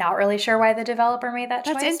not really sure why the developer made that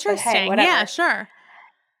choice. That's interesting. But hey, whatever. Yeah, sure.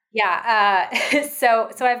 Yeah. So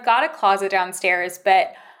I've got a closet downstairs,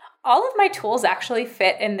 but all of my tools actually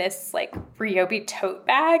fit in this like Ryobi tote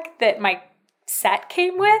bag that my set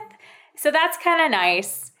came with. So that's kind of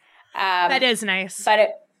nice. That is nice.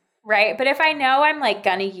 But if I know I'm like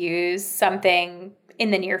gonna use something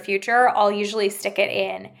in the near future, I'll usually stick it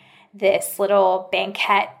in this little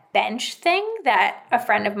banquette bench thing that a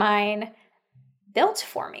friend of mine built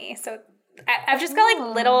for me. So I've just got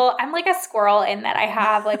like little, I'm like a squirrel in that I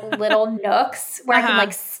have like little nooks where I can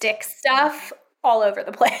like stick stuff all over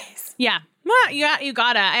the place. Yeah. Well, you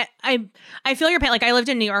gotta. I feel your pain. Like I lived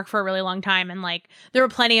in New York for a really long time, and like there were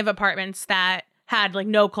plenty of apartments that had like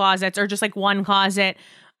no closets or just like one closet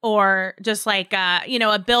or just like a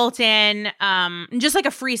built-in just like a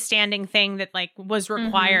freestanding thing that like was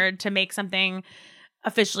required to make something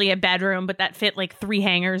officially a bedroom, but that fit like 3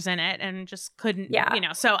 hangers in it and just couldn't,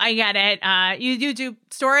 so I get it. You do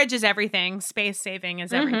storage is everything. Space saving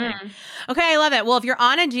is everything. Okay. I love it. Well, if you're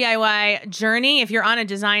on a DIY journey, if you're on a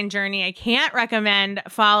design journey, I can't recommend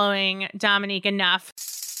following Dominique enough.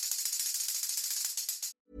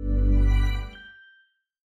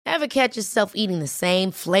 Ever catch yourself eating the same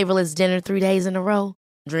flavorless dinner 3 days in a row?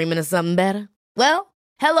 Dreaming of something better? Well,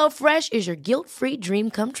 HelloFresh is your guilt-free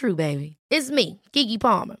dream come true, baby. It's me, Keke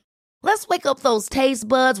Palmer. Let's wake up those taste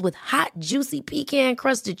buds with hot, juicy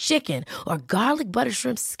pecan-crusted chicken or garlic butter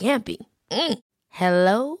shrimp scampi.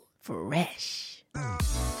 Hello Fresh.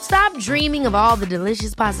 Stop dreaming of all the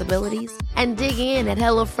delicious possibilities and dig in at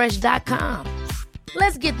HelloFresh.com.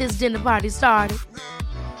 Let's get this dinner party started.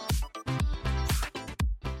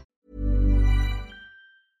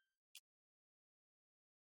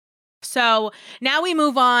 So now we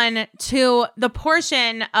move on to the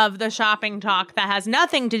portion of the shopping talk that has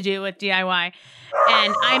nothing to do with DIY.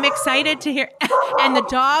 And I'm excited to hear, and the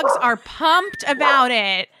dogs are pumped about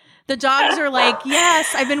it. The dogs are like,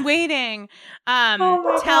 yes, I've been waiting.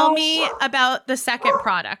 Tell me about the second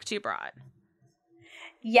product you brought.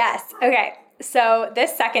 Yes. Okay. So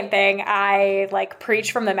this second thing, I like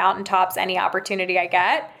preach from the mountaintops any opportunity I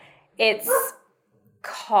get. It's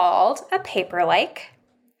called a Paperlike.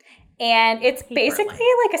 And it's basically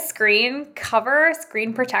like a screen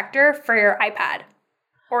protector for your iPad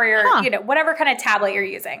or your, whatever kind of tablet you're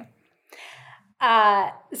using.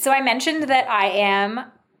 So I mentioned that I am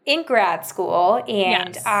in grad school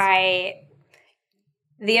and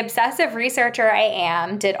the obsessive researcher I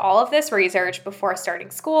am, did all of this research before starting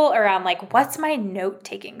school around like, what's my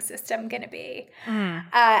note-taking system going to be?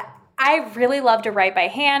 I really love to write by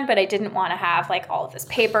hand, but I didn't want to have like all of this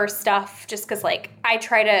paper stuff just because like I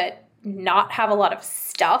try to not have a lot of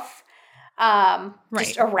stuff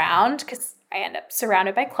just around because I end up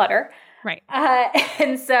surrounded by clutter. Right.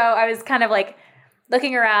 And so I was kind of like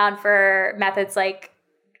looking around for methods like,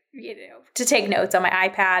 to take notes on my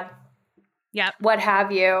iPad. Yeah. What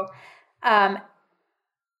have you. And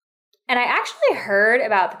I actually heard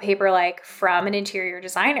about the Paperlike from an interior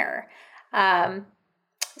designer.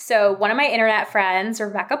 So one of my internet friends,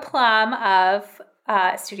 Rebecca Plum of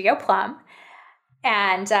Studio Plum,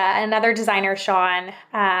 and another designer, Sean,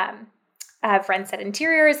 of Friends Set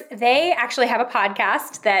Interiors, they actually have a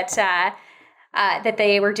podcast that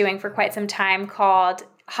they were doing for quite some time called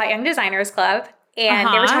Hot Young Designers Club.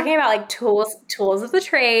 And they were talking about like tools of the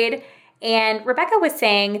trade. And Rebecca was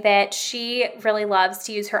saying that she really loves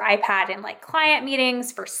to use her iPad in like client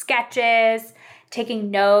meetings for sketches,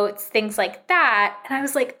 taking notes, things like that. And I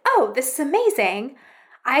was like, oh, this is amazing.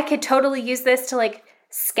 I could totally use this to like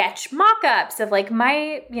sketch mock-ups of like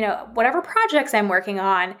my, whatever projects I'm working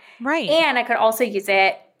on. Right. And I could also use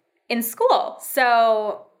it in school.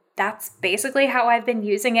 So that's basically how I've been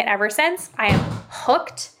using it ever since. I am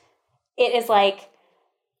hooked. It is like,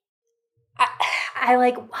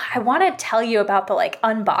 I want to tell you about the like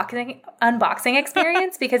unboxing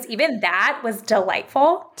experience because even that was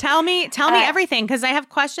delightful. Tell me everything because I have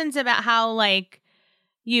questions about how like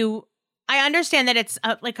I understand that it's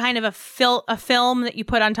like kind of a film that you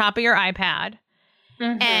put on top of your iPad,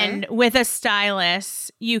 and with a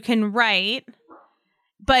stylus you can write.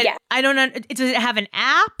 But I don't know. Does it have an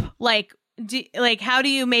app? Like, how do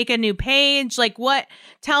you make a new page? Like, what?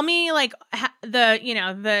 Tell me, like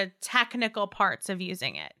the technical parts of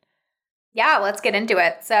using it. Yeah, let's get into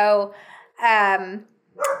it. So, I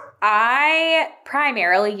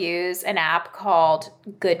primarily use an app called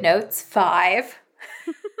GoodNotes 5.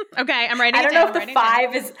 Okay, I'm writing. I don't know if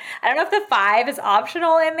the 5 is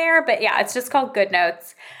optional in there, but yeah, it's just called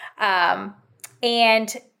GoodNotes.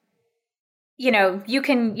 And you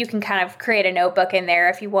can kind of create a notebook in there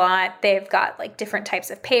if you want. They've got like different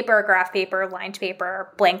types of paper, graph paper, lined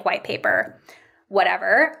paper, blank white paper,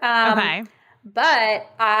 whatever. Okay.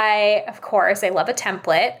 But I love a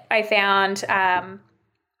template. I found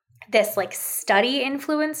this like study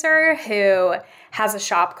influencer who has a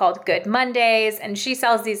shop called Good Mondays, and she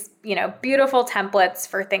sells these, beautiful templates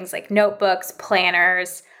for things like notebooks,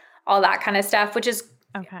 planners, all that kind of stuff, which is,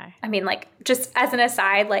 okay. I mean, like, just as an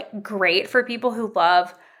aside, like, great for people who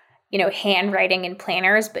love, handwriting in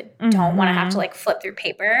planners, but don't want to have to like flip through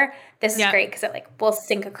paper. This is great because it like will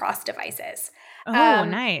sync across devices. Oh,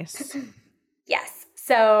 nice. Yes.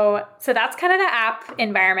 So that's kind of the app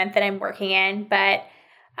environment that I'm working in. But,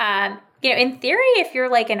 in theory, if you're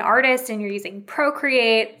like an artist and you're using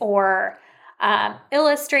Procreate or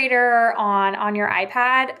Illustrator on your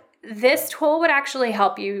iPad, this tool would actually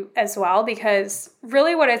help you as well, because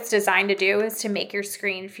really what it's designed to do is to make your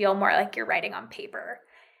screen feel more like you're writing on paper.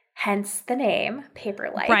 hence the name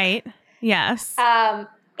Paperlike. Right. Yes.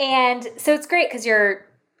 And so it's great because your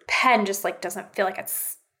pen just like doesn't feel like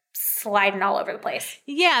it's sliding all over the place.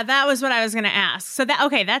 Yeah, that was what I was going to ask. So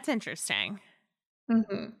that's interesting.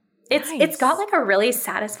 Mm-hmm. It's got like a really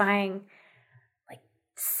satisfying like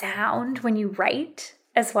sound when you write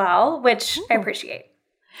as well, which I appreciate.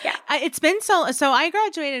 Yeah. It's been so I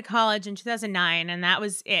graduated college in 2009 and that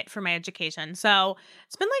was it for my education. So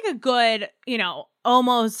it's been like a good,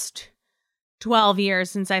 almost 12 years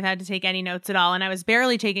since I've had to take any notes at all. And I was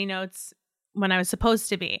barely taking notes when I was supposed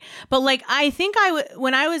to be. But like, I think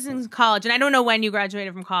when I was in college, and I don't know when you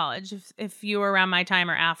graduated from college, if you were around my time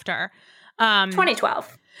or after.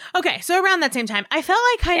 2012. Okay. So around that same time, I felt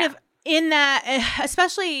like kind of in that,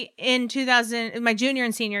 especially in my junior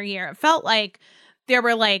and senior year, it felt like there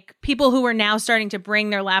were like people who were now starting to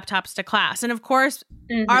bring their laptops to class. And of course,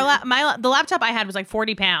 the laptop I had was like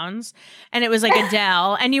 40 pounds and it was like a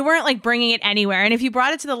Dell and you weren't like bringing it anywhere. And if you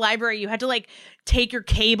brought it to the library, you had to like take your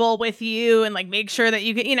cable with you and like make sure that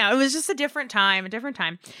you could, it was just a different time.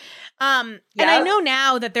 And I know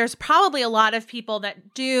now that there's probably a lot of people that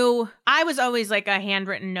I was always like a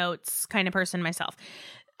handwritten notes kind of person myself.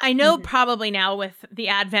 I know probably now with the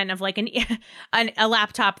advent of like a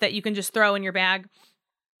laptop that you can just throw in your bag,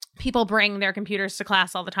 people bring their computers to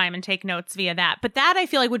class all the time and take notes via that. But that I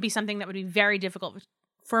feel like would be something that would be very difficult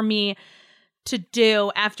for me to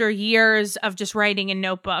do after years of just writing in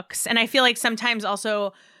notebooks. And I feel like sometimes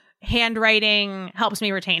also handwriting helps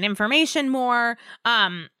me retain information more.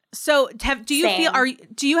 So do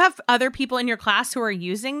you have other people in your class who are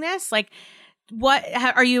using this? Like, what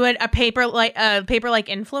are you a Paperlike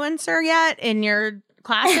influencer yet in your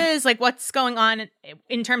classes? Like, what's going on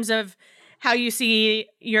in terms of how you see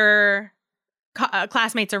your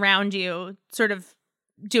classmates around you sort of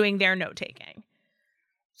doing their note taking?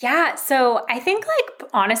 Yeah, so I think like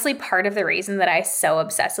honestly part of the reason that I so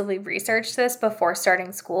obsessively researched this before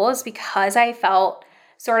starting school is because I felt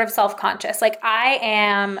sort of self-conscious. Like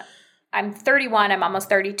I'm 31, I'm almost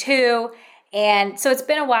 32. And so it's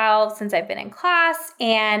been a while since I've been in class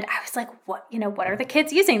and I was like, what are the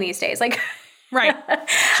kids using these days? Like, right.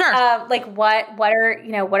 Sure. Like what are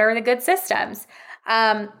the good systems?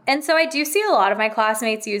 And so I do see a lot of my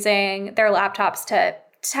classmates using their laptops to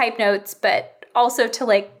type notes, but also to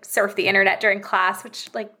like surf the internet during class, which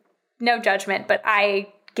like no judgment, but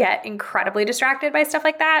I get incredibly distracted by stuff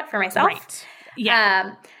like that for myself. Right.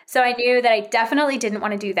 Yeah. So I knew that I definitely didn't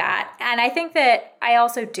want to do that. And I think that I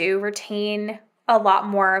also do retain a lot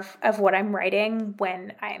more of what I'm writing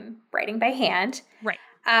when I'm writing by hand. Right.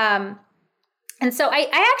 And so I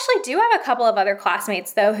actually do have a couple of other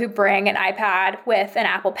classmates, though, who bring an iPad with an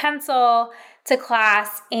Apple Pencil to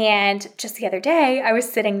class. And just the other day, I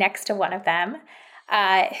was sitting next to one of them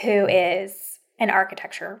who is an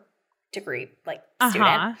architecture degree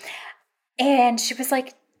student. And she was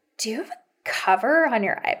like, do you have a cover on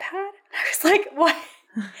your iPad? I was like, what?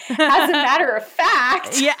 As a matter of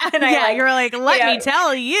fact. Yeah. And you were like, let me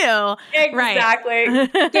tell you. Exactly.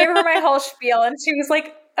 Right. Gave her my whole spiel and she was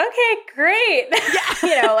like, okay, great.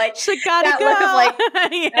 Yeah. She got that look of like,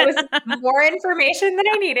 that was more information than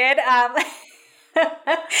I needed.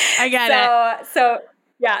 I get it.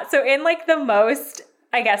 So in like the most,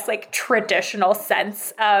 I guess, like traditional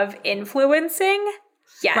sense of influencing,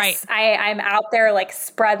 yes, right. I'm out there like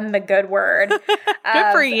spreading the good word.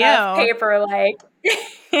 Good for you. Of Paperlike.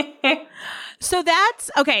 So that's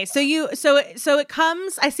okay. So it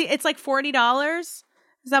comes. I see. It's like $40. Is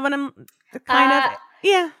that what I'm kind of?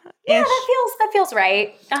 Yeah. Yeah, that feels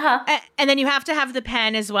right. And then you have to have the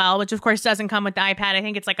pen as well, which of course doesn't come with the iPad. I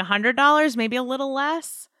think it's like $100, maybe a little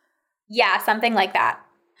less. Yeah, something like that.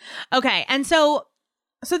 Okay, and so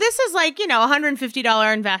this is like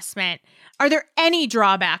 $150 investment. Are there any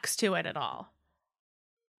drawbacks to it at all?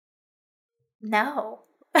 No.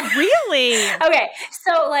 Really? Okay.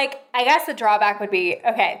 So like, I guess the drawback would be,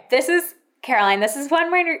 okay, this is, Caroline, this is one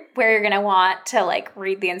where you're going to want to like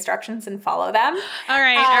read the instructions and follow them. All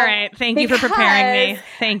right. Thank you for preparing me.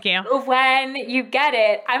 Thank you. When you get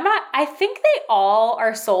it, I think they all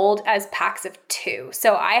are sold as packs of 2.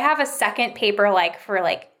 So I have a second Paperlike for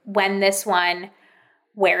like when this one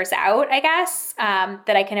wears out, I guess,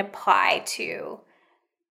 that I can apply to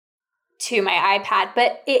my iPad.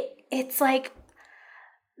 But it's like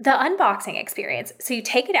the unboxing experience. So you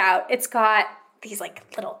take it out, it's got these like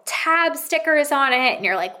little tab stickers on it, and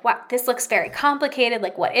you're like, wow, this looks very complicated.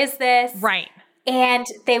 Like, what is this? Right. And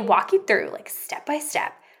they walk you through like step by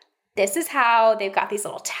step. This is how they've got these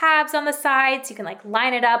little tabs on the side so you can like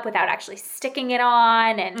line it up without actually sticking it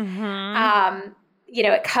on. And,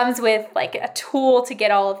 it comes with like a tool to get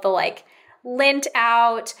all of the like lint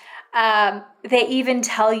out. They even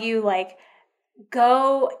tell you like,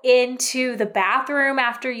 go into the bathroom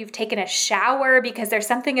after you've taken a shower because there's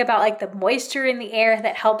something about like the moisture in the air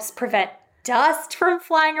that helps prevent dust from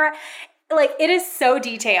flying around. Like, it is so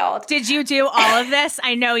detailed. Did you do all of this?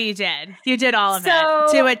 I know you did. You did all of it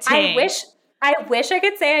to a T. I wish I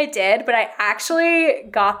could say I did, but I actually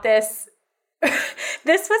got this.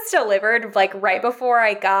 This was delivered like right before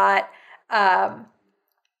I got,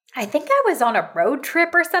 I think I was on a road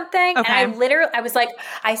trip or something. Okay. And I was like,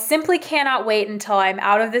 I simply cannot wait until I'm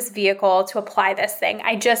out of this vehicle to apply this thing.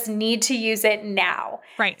 I just need to use it now.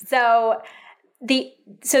 Right. So this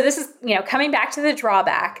is, coming back to the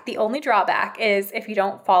drawback. The only drawback is if you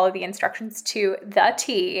don't follow the instructions to the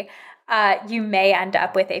T, you may end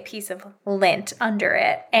up with a piece of lint under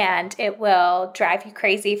it and it will drive you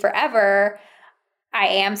crazy forever. I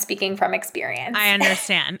am speaking from experience. I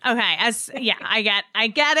understand. Okay. I get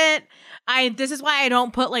it. This is why I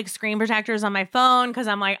don't put like screen protectors on my phone because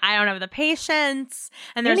I'm like, I don't have the patience.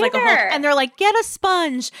 And there's like and they're like, get a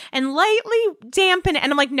sponge and lightly dampen it.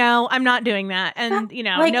 And I'm like, no, I'm not doing that. And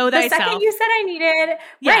like, know thyself. The second you said I needed,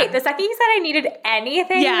 right. The second you said I needed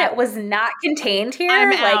anything that was not contained here,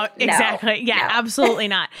 I'm like, out. No, exactly. Yeah, no. absolutely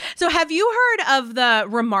not. So have you heard of the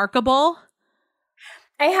Remarkable?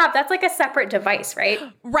 I have. That's like a separate device, right?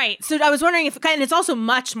 Right. So I was wondering and it's also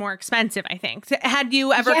much more expensive, I think. Had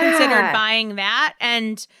you ever considered buying that?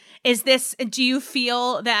 And do you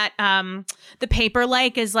feel that the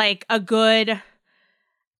Paperlike is like a good,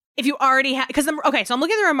 if you already have, so I'm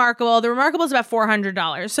looking at the Remarkable. The Remarkable is about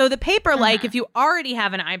 $400. So the Paperlike, if you already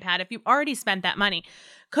have an iPad, if you already spent that money,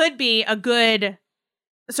 could be a good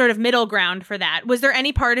sort of middle ground for that. Was there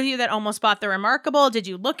any part of you that almost bought the Remarkable? Did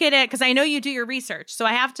you look at it? Because I know you do your research, so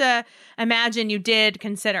I have to imagine you did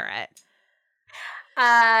consider it.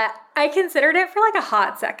 I considered it for like a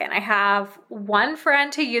hot second. I have one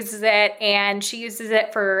friend who uses it, and she uses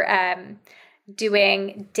it for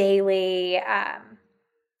doing daily,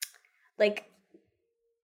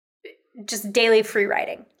 just daily free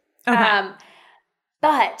writing. Okay.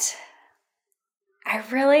 But I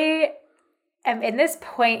really am in this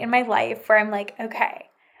point in my life where I'm like, okay,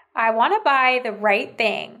 I want to buy the right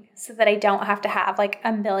thing so that I don't have to have like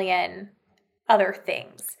a million other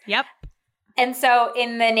things. Yep. And so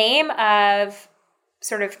in the name of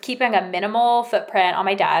sort of keeping a minimal footprint on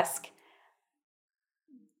my desk,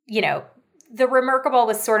 the Remarkable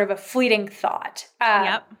was sort of a fleeting thought.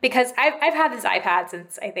 Because I've had this iPad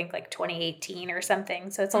since I think like 2018 or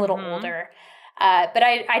something. So it's a little older. But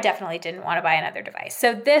I definitely didn't want to buy another device.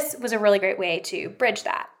 So this was a really great way to bridge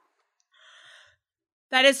that.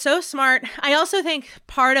 That is so smart. I also think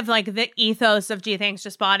part of like the ethos of Gee Thanks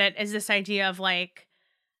Just Bought It is this idea of like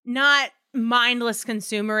not mindless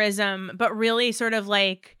consumerism, but really sort of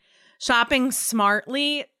like shopping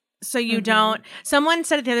smartly so you don't. Someone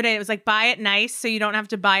said it the other day, it was like buy it nice so you don't have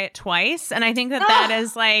to buy it twice. And I think that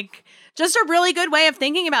is like just a really good way of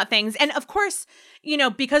thinking about things. And of course,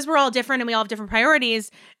 because we're all different and we all have different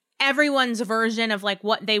priorities, everyone's version of like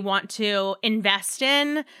what they want to invest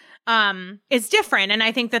in is different. And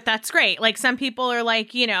I think that that's great. Like some people are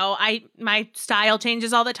like, my style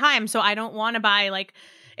changes all the time. So I don't want to buy like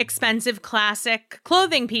expensive classic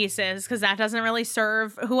clothing pieces because that doesn't really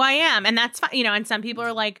serve who I am. And that's fine. And some people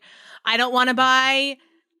are like, I don't want to buy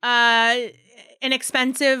an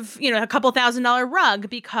expensive, a couple $1,000 rug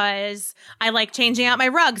because I like changing out my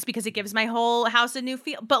rugs because it gives my whole house a new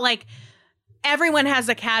feel. But like everyone has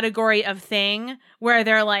a category of thing where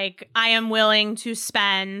they're like, I am willing to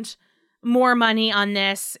spend more money on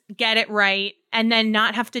this, get it right, and then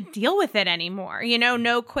not have to deal with it anymore.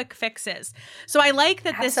 No quick fixes. So I like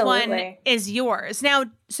that This one is yours. Now,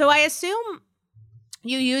 so I assume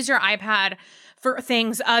you use your iPad for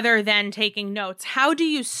things other than taking notes. How do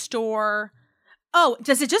you store? Oh,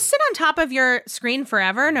 does it just sit on top of your screen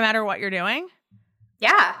forever, no matter what you're doing?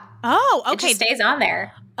 Yeah. Oh, okay. It just stays on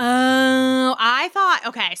there. Oh, I thought,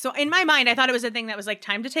 okay. So in my mind, I thought it was a thing that was like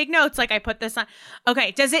time to take notes. Like I put this on.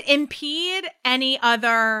 Okay. Does it impede any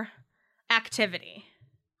other activity?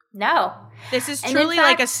 No. This is truly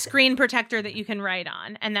like a screen protector that you can write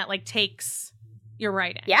on and that like takes your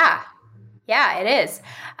writing. Yeah. Yeah, it is.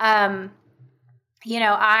 I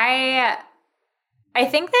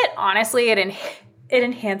think that honestly it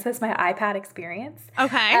enhances my iPad experience.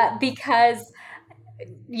 Okay. Because,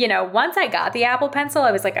 once I got the Apple Pencil,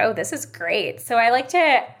 I was like, oh, this is great. So I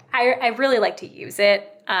really like to use it.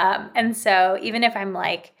 And so even if I'm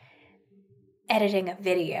like editing a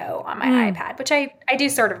video on my iPad, which I do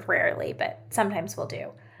sort of rarely, but sometimes will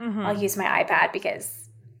do, I'll use my iPad because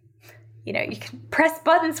you know, you can press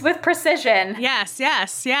buttons with precision. Yes.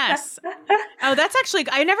 Oh, that's actually,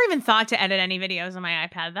 I never even thought to edit any videos on my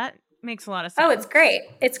iPad. That makes a lot of sense. Oh, it's great.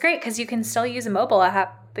 It's great because you can still use a mobile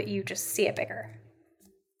app, but you just see it bigger.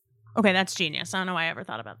 Okay, that's genius. I don't know why I ever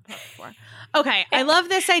thought about that before. Okay, I love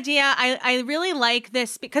this idea. I really like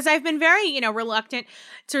this because I've been very, you know, reluctant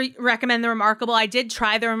to recommend The Remarkable. I did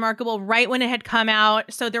try The Remarkable right when it had come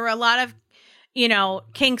out. So there were a lot of, you know,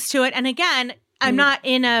 kinks to it. And again, I'm not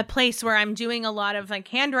in a place where I'm doing a lot of like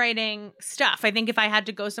handwriting stuff. I think if I had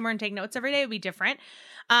to go somewhere and take notes every day, it would be different.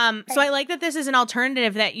 So I like that this is an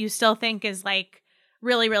alternative that you still think is like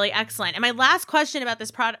really, really excellent. And my last question about this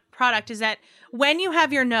product is that when you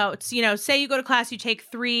have your notes, you know, say you go to class, you take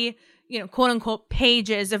 3, you know, quote unquote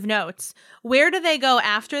pages of notes, where do they go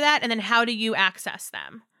after that? And then how do you access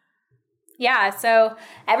them? Yeah, so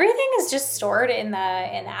everything is just stored in the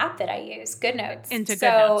app that I use, GoodNotes. Into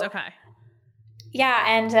GoodNotes, okay. Yeah,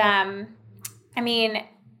 and I mean,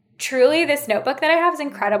 truly this notebook that I have is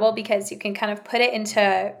incredible because you can kind of put it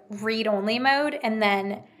into read-only mode, and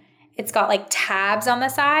then it's got like tabs on the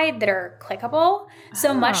side that are clickable.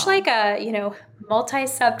 So much like a, you know,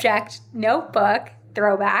 multi-subject notebook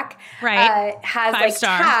throwback, right? Has 5 like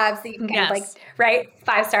star. tabs that you can kind of like, right?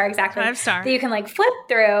 5-star, exactly. 5-star. That you can like flip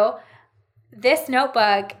through. This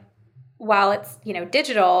notebook, while it's, you know,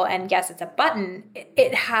 digital and yes, it's a button,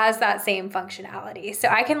 it has that same functionality. So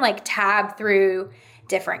I can like tab through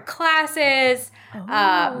different classes.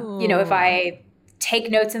 You know, if I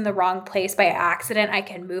take notes in the wrong place by accident, I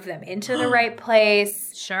can move them into the right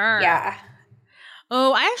place. Sure. Yeah.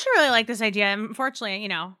 Oh, I actually really like this idea. Unfortunately, you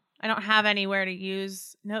know, I don't have anywhere to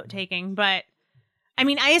use note taking, but I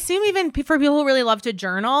mean, I assume even for people who really love to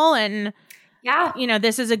journal and, you know,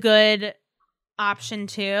 this is a good option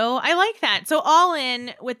too. I like that. So all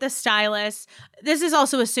in with the stylus, this is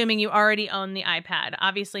also assuming you already own the iPad.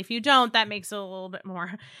 Obviously, if you don't, that makes it a little bit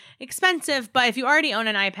more expensive. But if you already own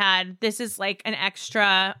an iPad, this is like an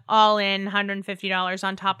extra all in $150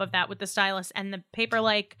 on top of that with the stylus and the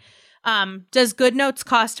Paperlike. Does GoodNotes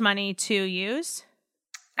cost money to use?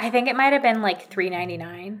 I think it might have been like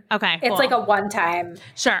 $3.99. Okay, it's cool. like a one-time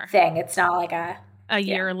thing. It's not like a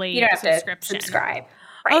yearly you don't have subscription. To subscribe.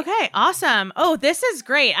 Right. Okay, awesome. Oh, this is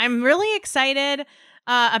great. I'm really excited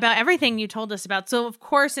about everything you told us about. So, of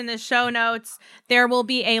course, in the show notes, there will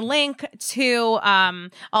be a link to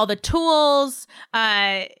all the tools,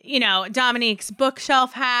 you know, Dominique's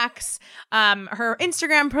bookshelf hacks, her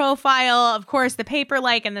Instagram profile, of course, the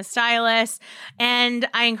Paperlike and the stylus. And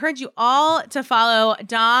I encourage you all to follow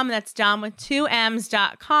Dom. That's Dom with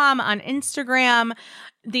 2Ms.com on Instagram.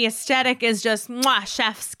 The aesthetic is just mwah,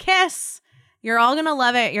 chef's kiss. You're all going to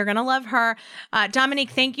love it. You're going to love her.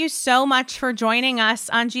 Dominique, thank you so much for joining us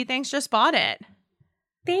on Gee Thanks Just Bought It.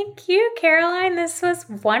 Thank you, Caroline. This was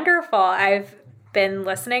wonderful. I've been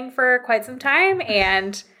listening for quite some time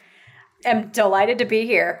and am delighted to be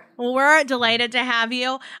here. Well, we're delighted to have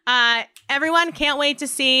you. Everyone can't wait to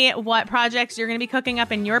see what projects you're going to be cooking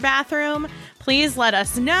up in your bathroom. Please let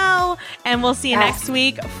us know, and we'll see you next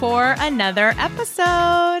week for another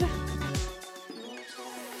episode.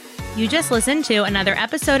 You just listened to another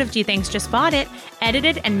episode of Gee Thanks Just Bought It,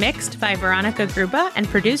 edited and mixed by Veronica Gruba and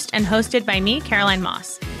produced and hosted by me, Caroline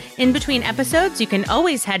Moss. In between episodes, you can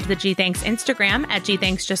always head to the Gee Thanks Instagram at Gee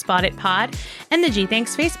Thanks Just Bought It Pod and the Gee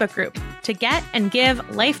Thanks Facebook group to get and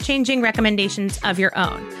give life-changing recommendations of your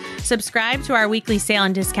own. Subscribe to our weekly sale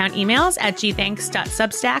and discount emails at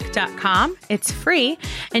gthanks.substack.com. It's free,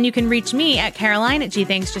 and you can reach me at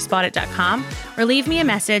caroline@gthanksjustboughtit.com or leave me a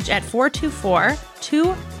message at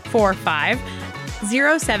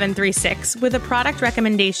 424-245-0736 with a product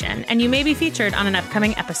recommendation, and you may be featured on an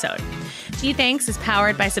upcoming episode. Gee Thanks is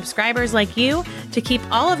powered by subscribers like you. To keep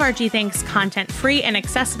all of our Gee Thanks content free and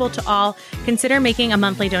accessible to all, consider making a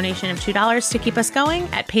monthly donation of $2 to keep us going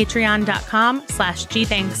at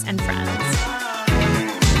patreon.com/GThanksandFriends.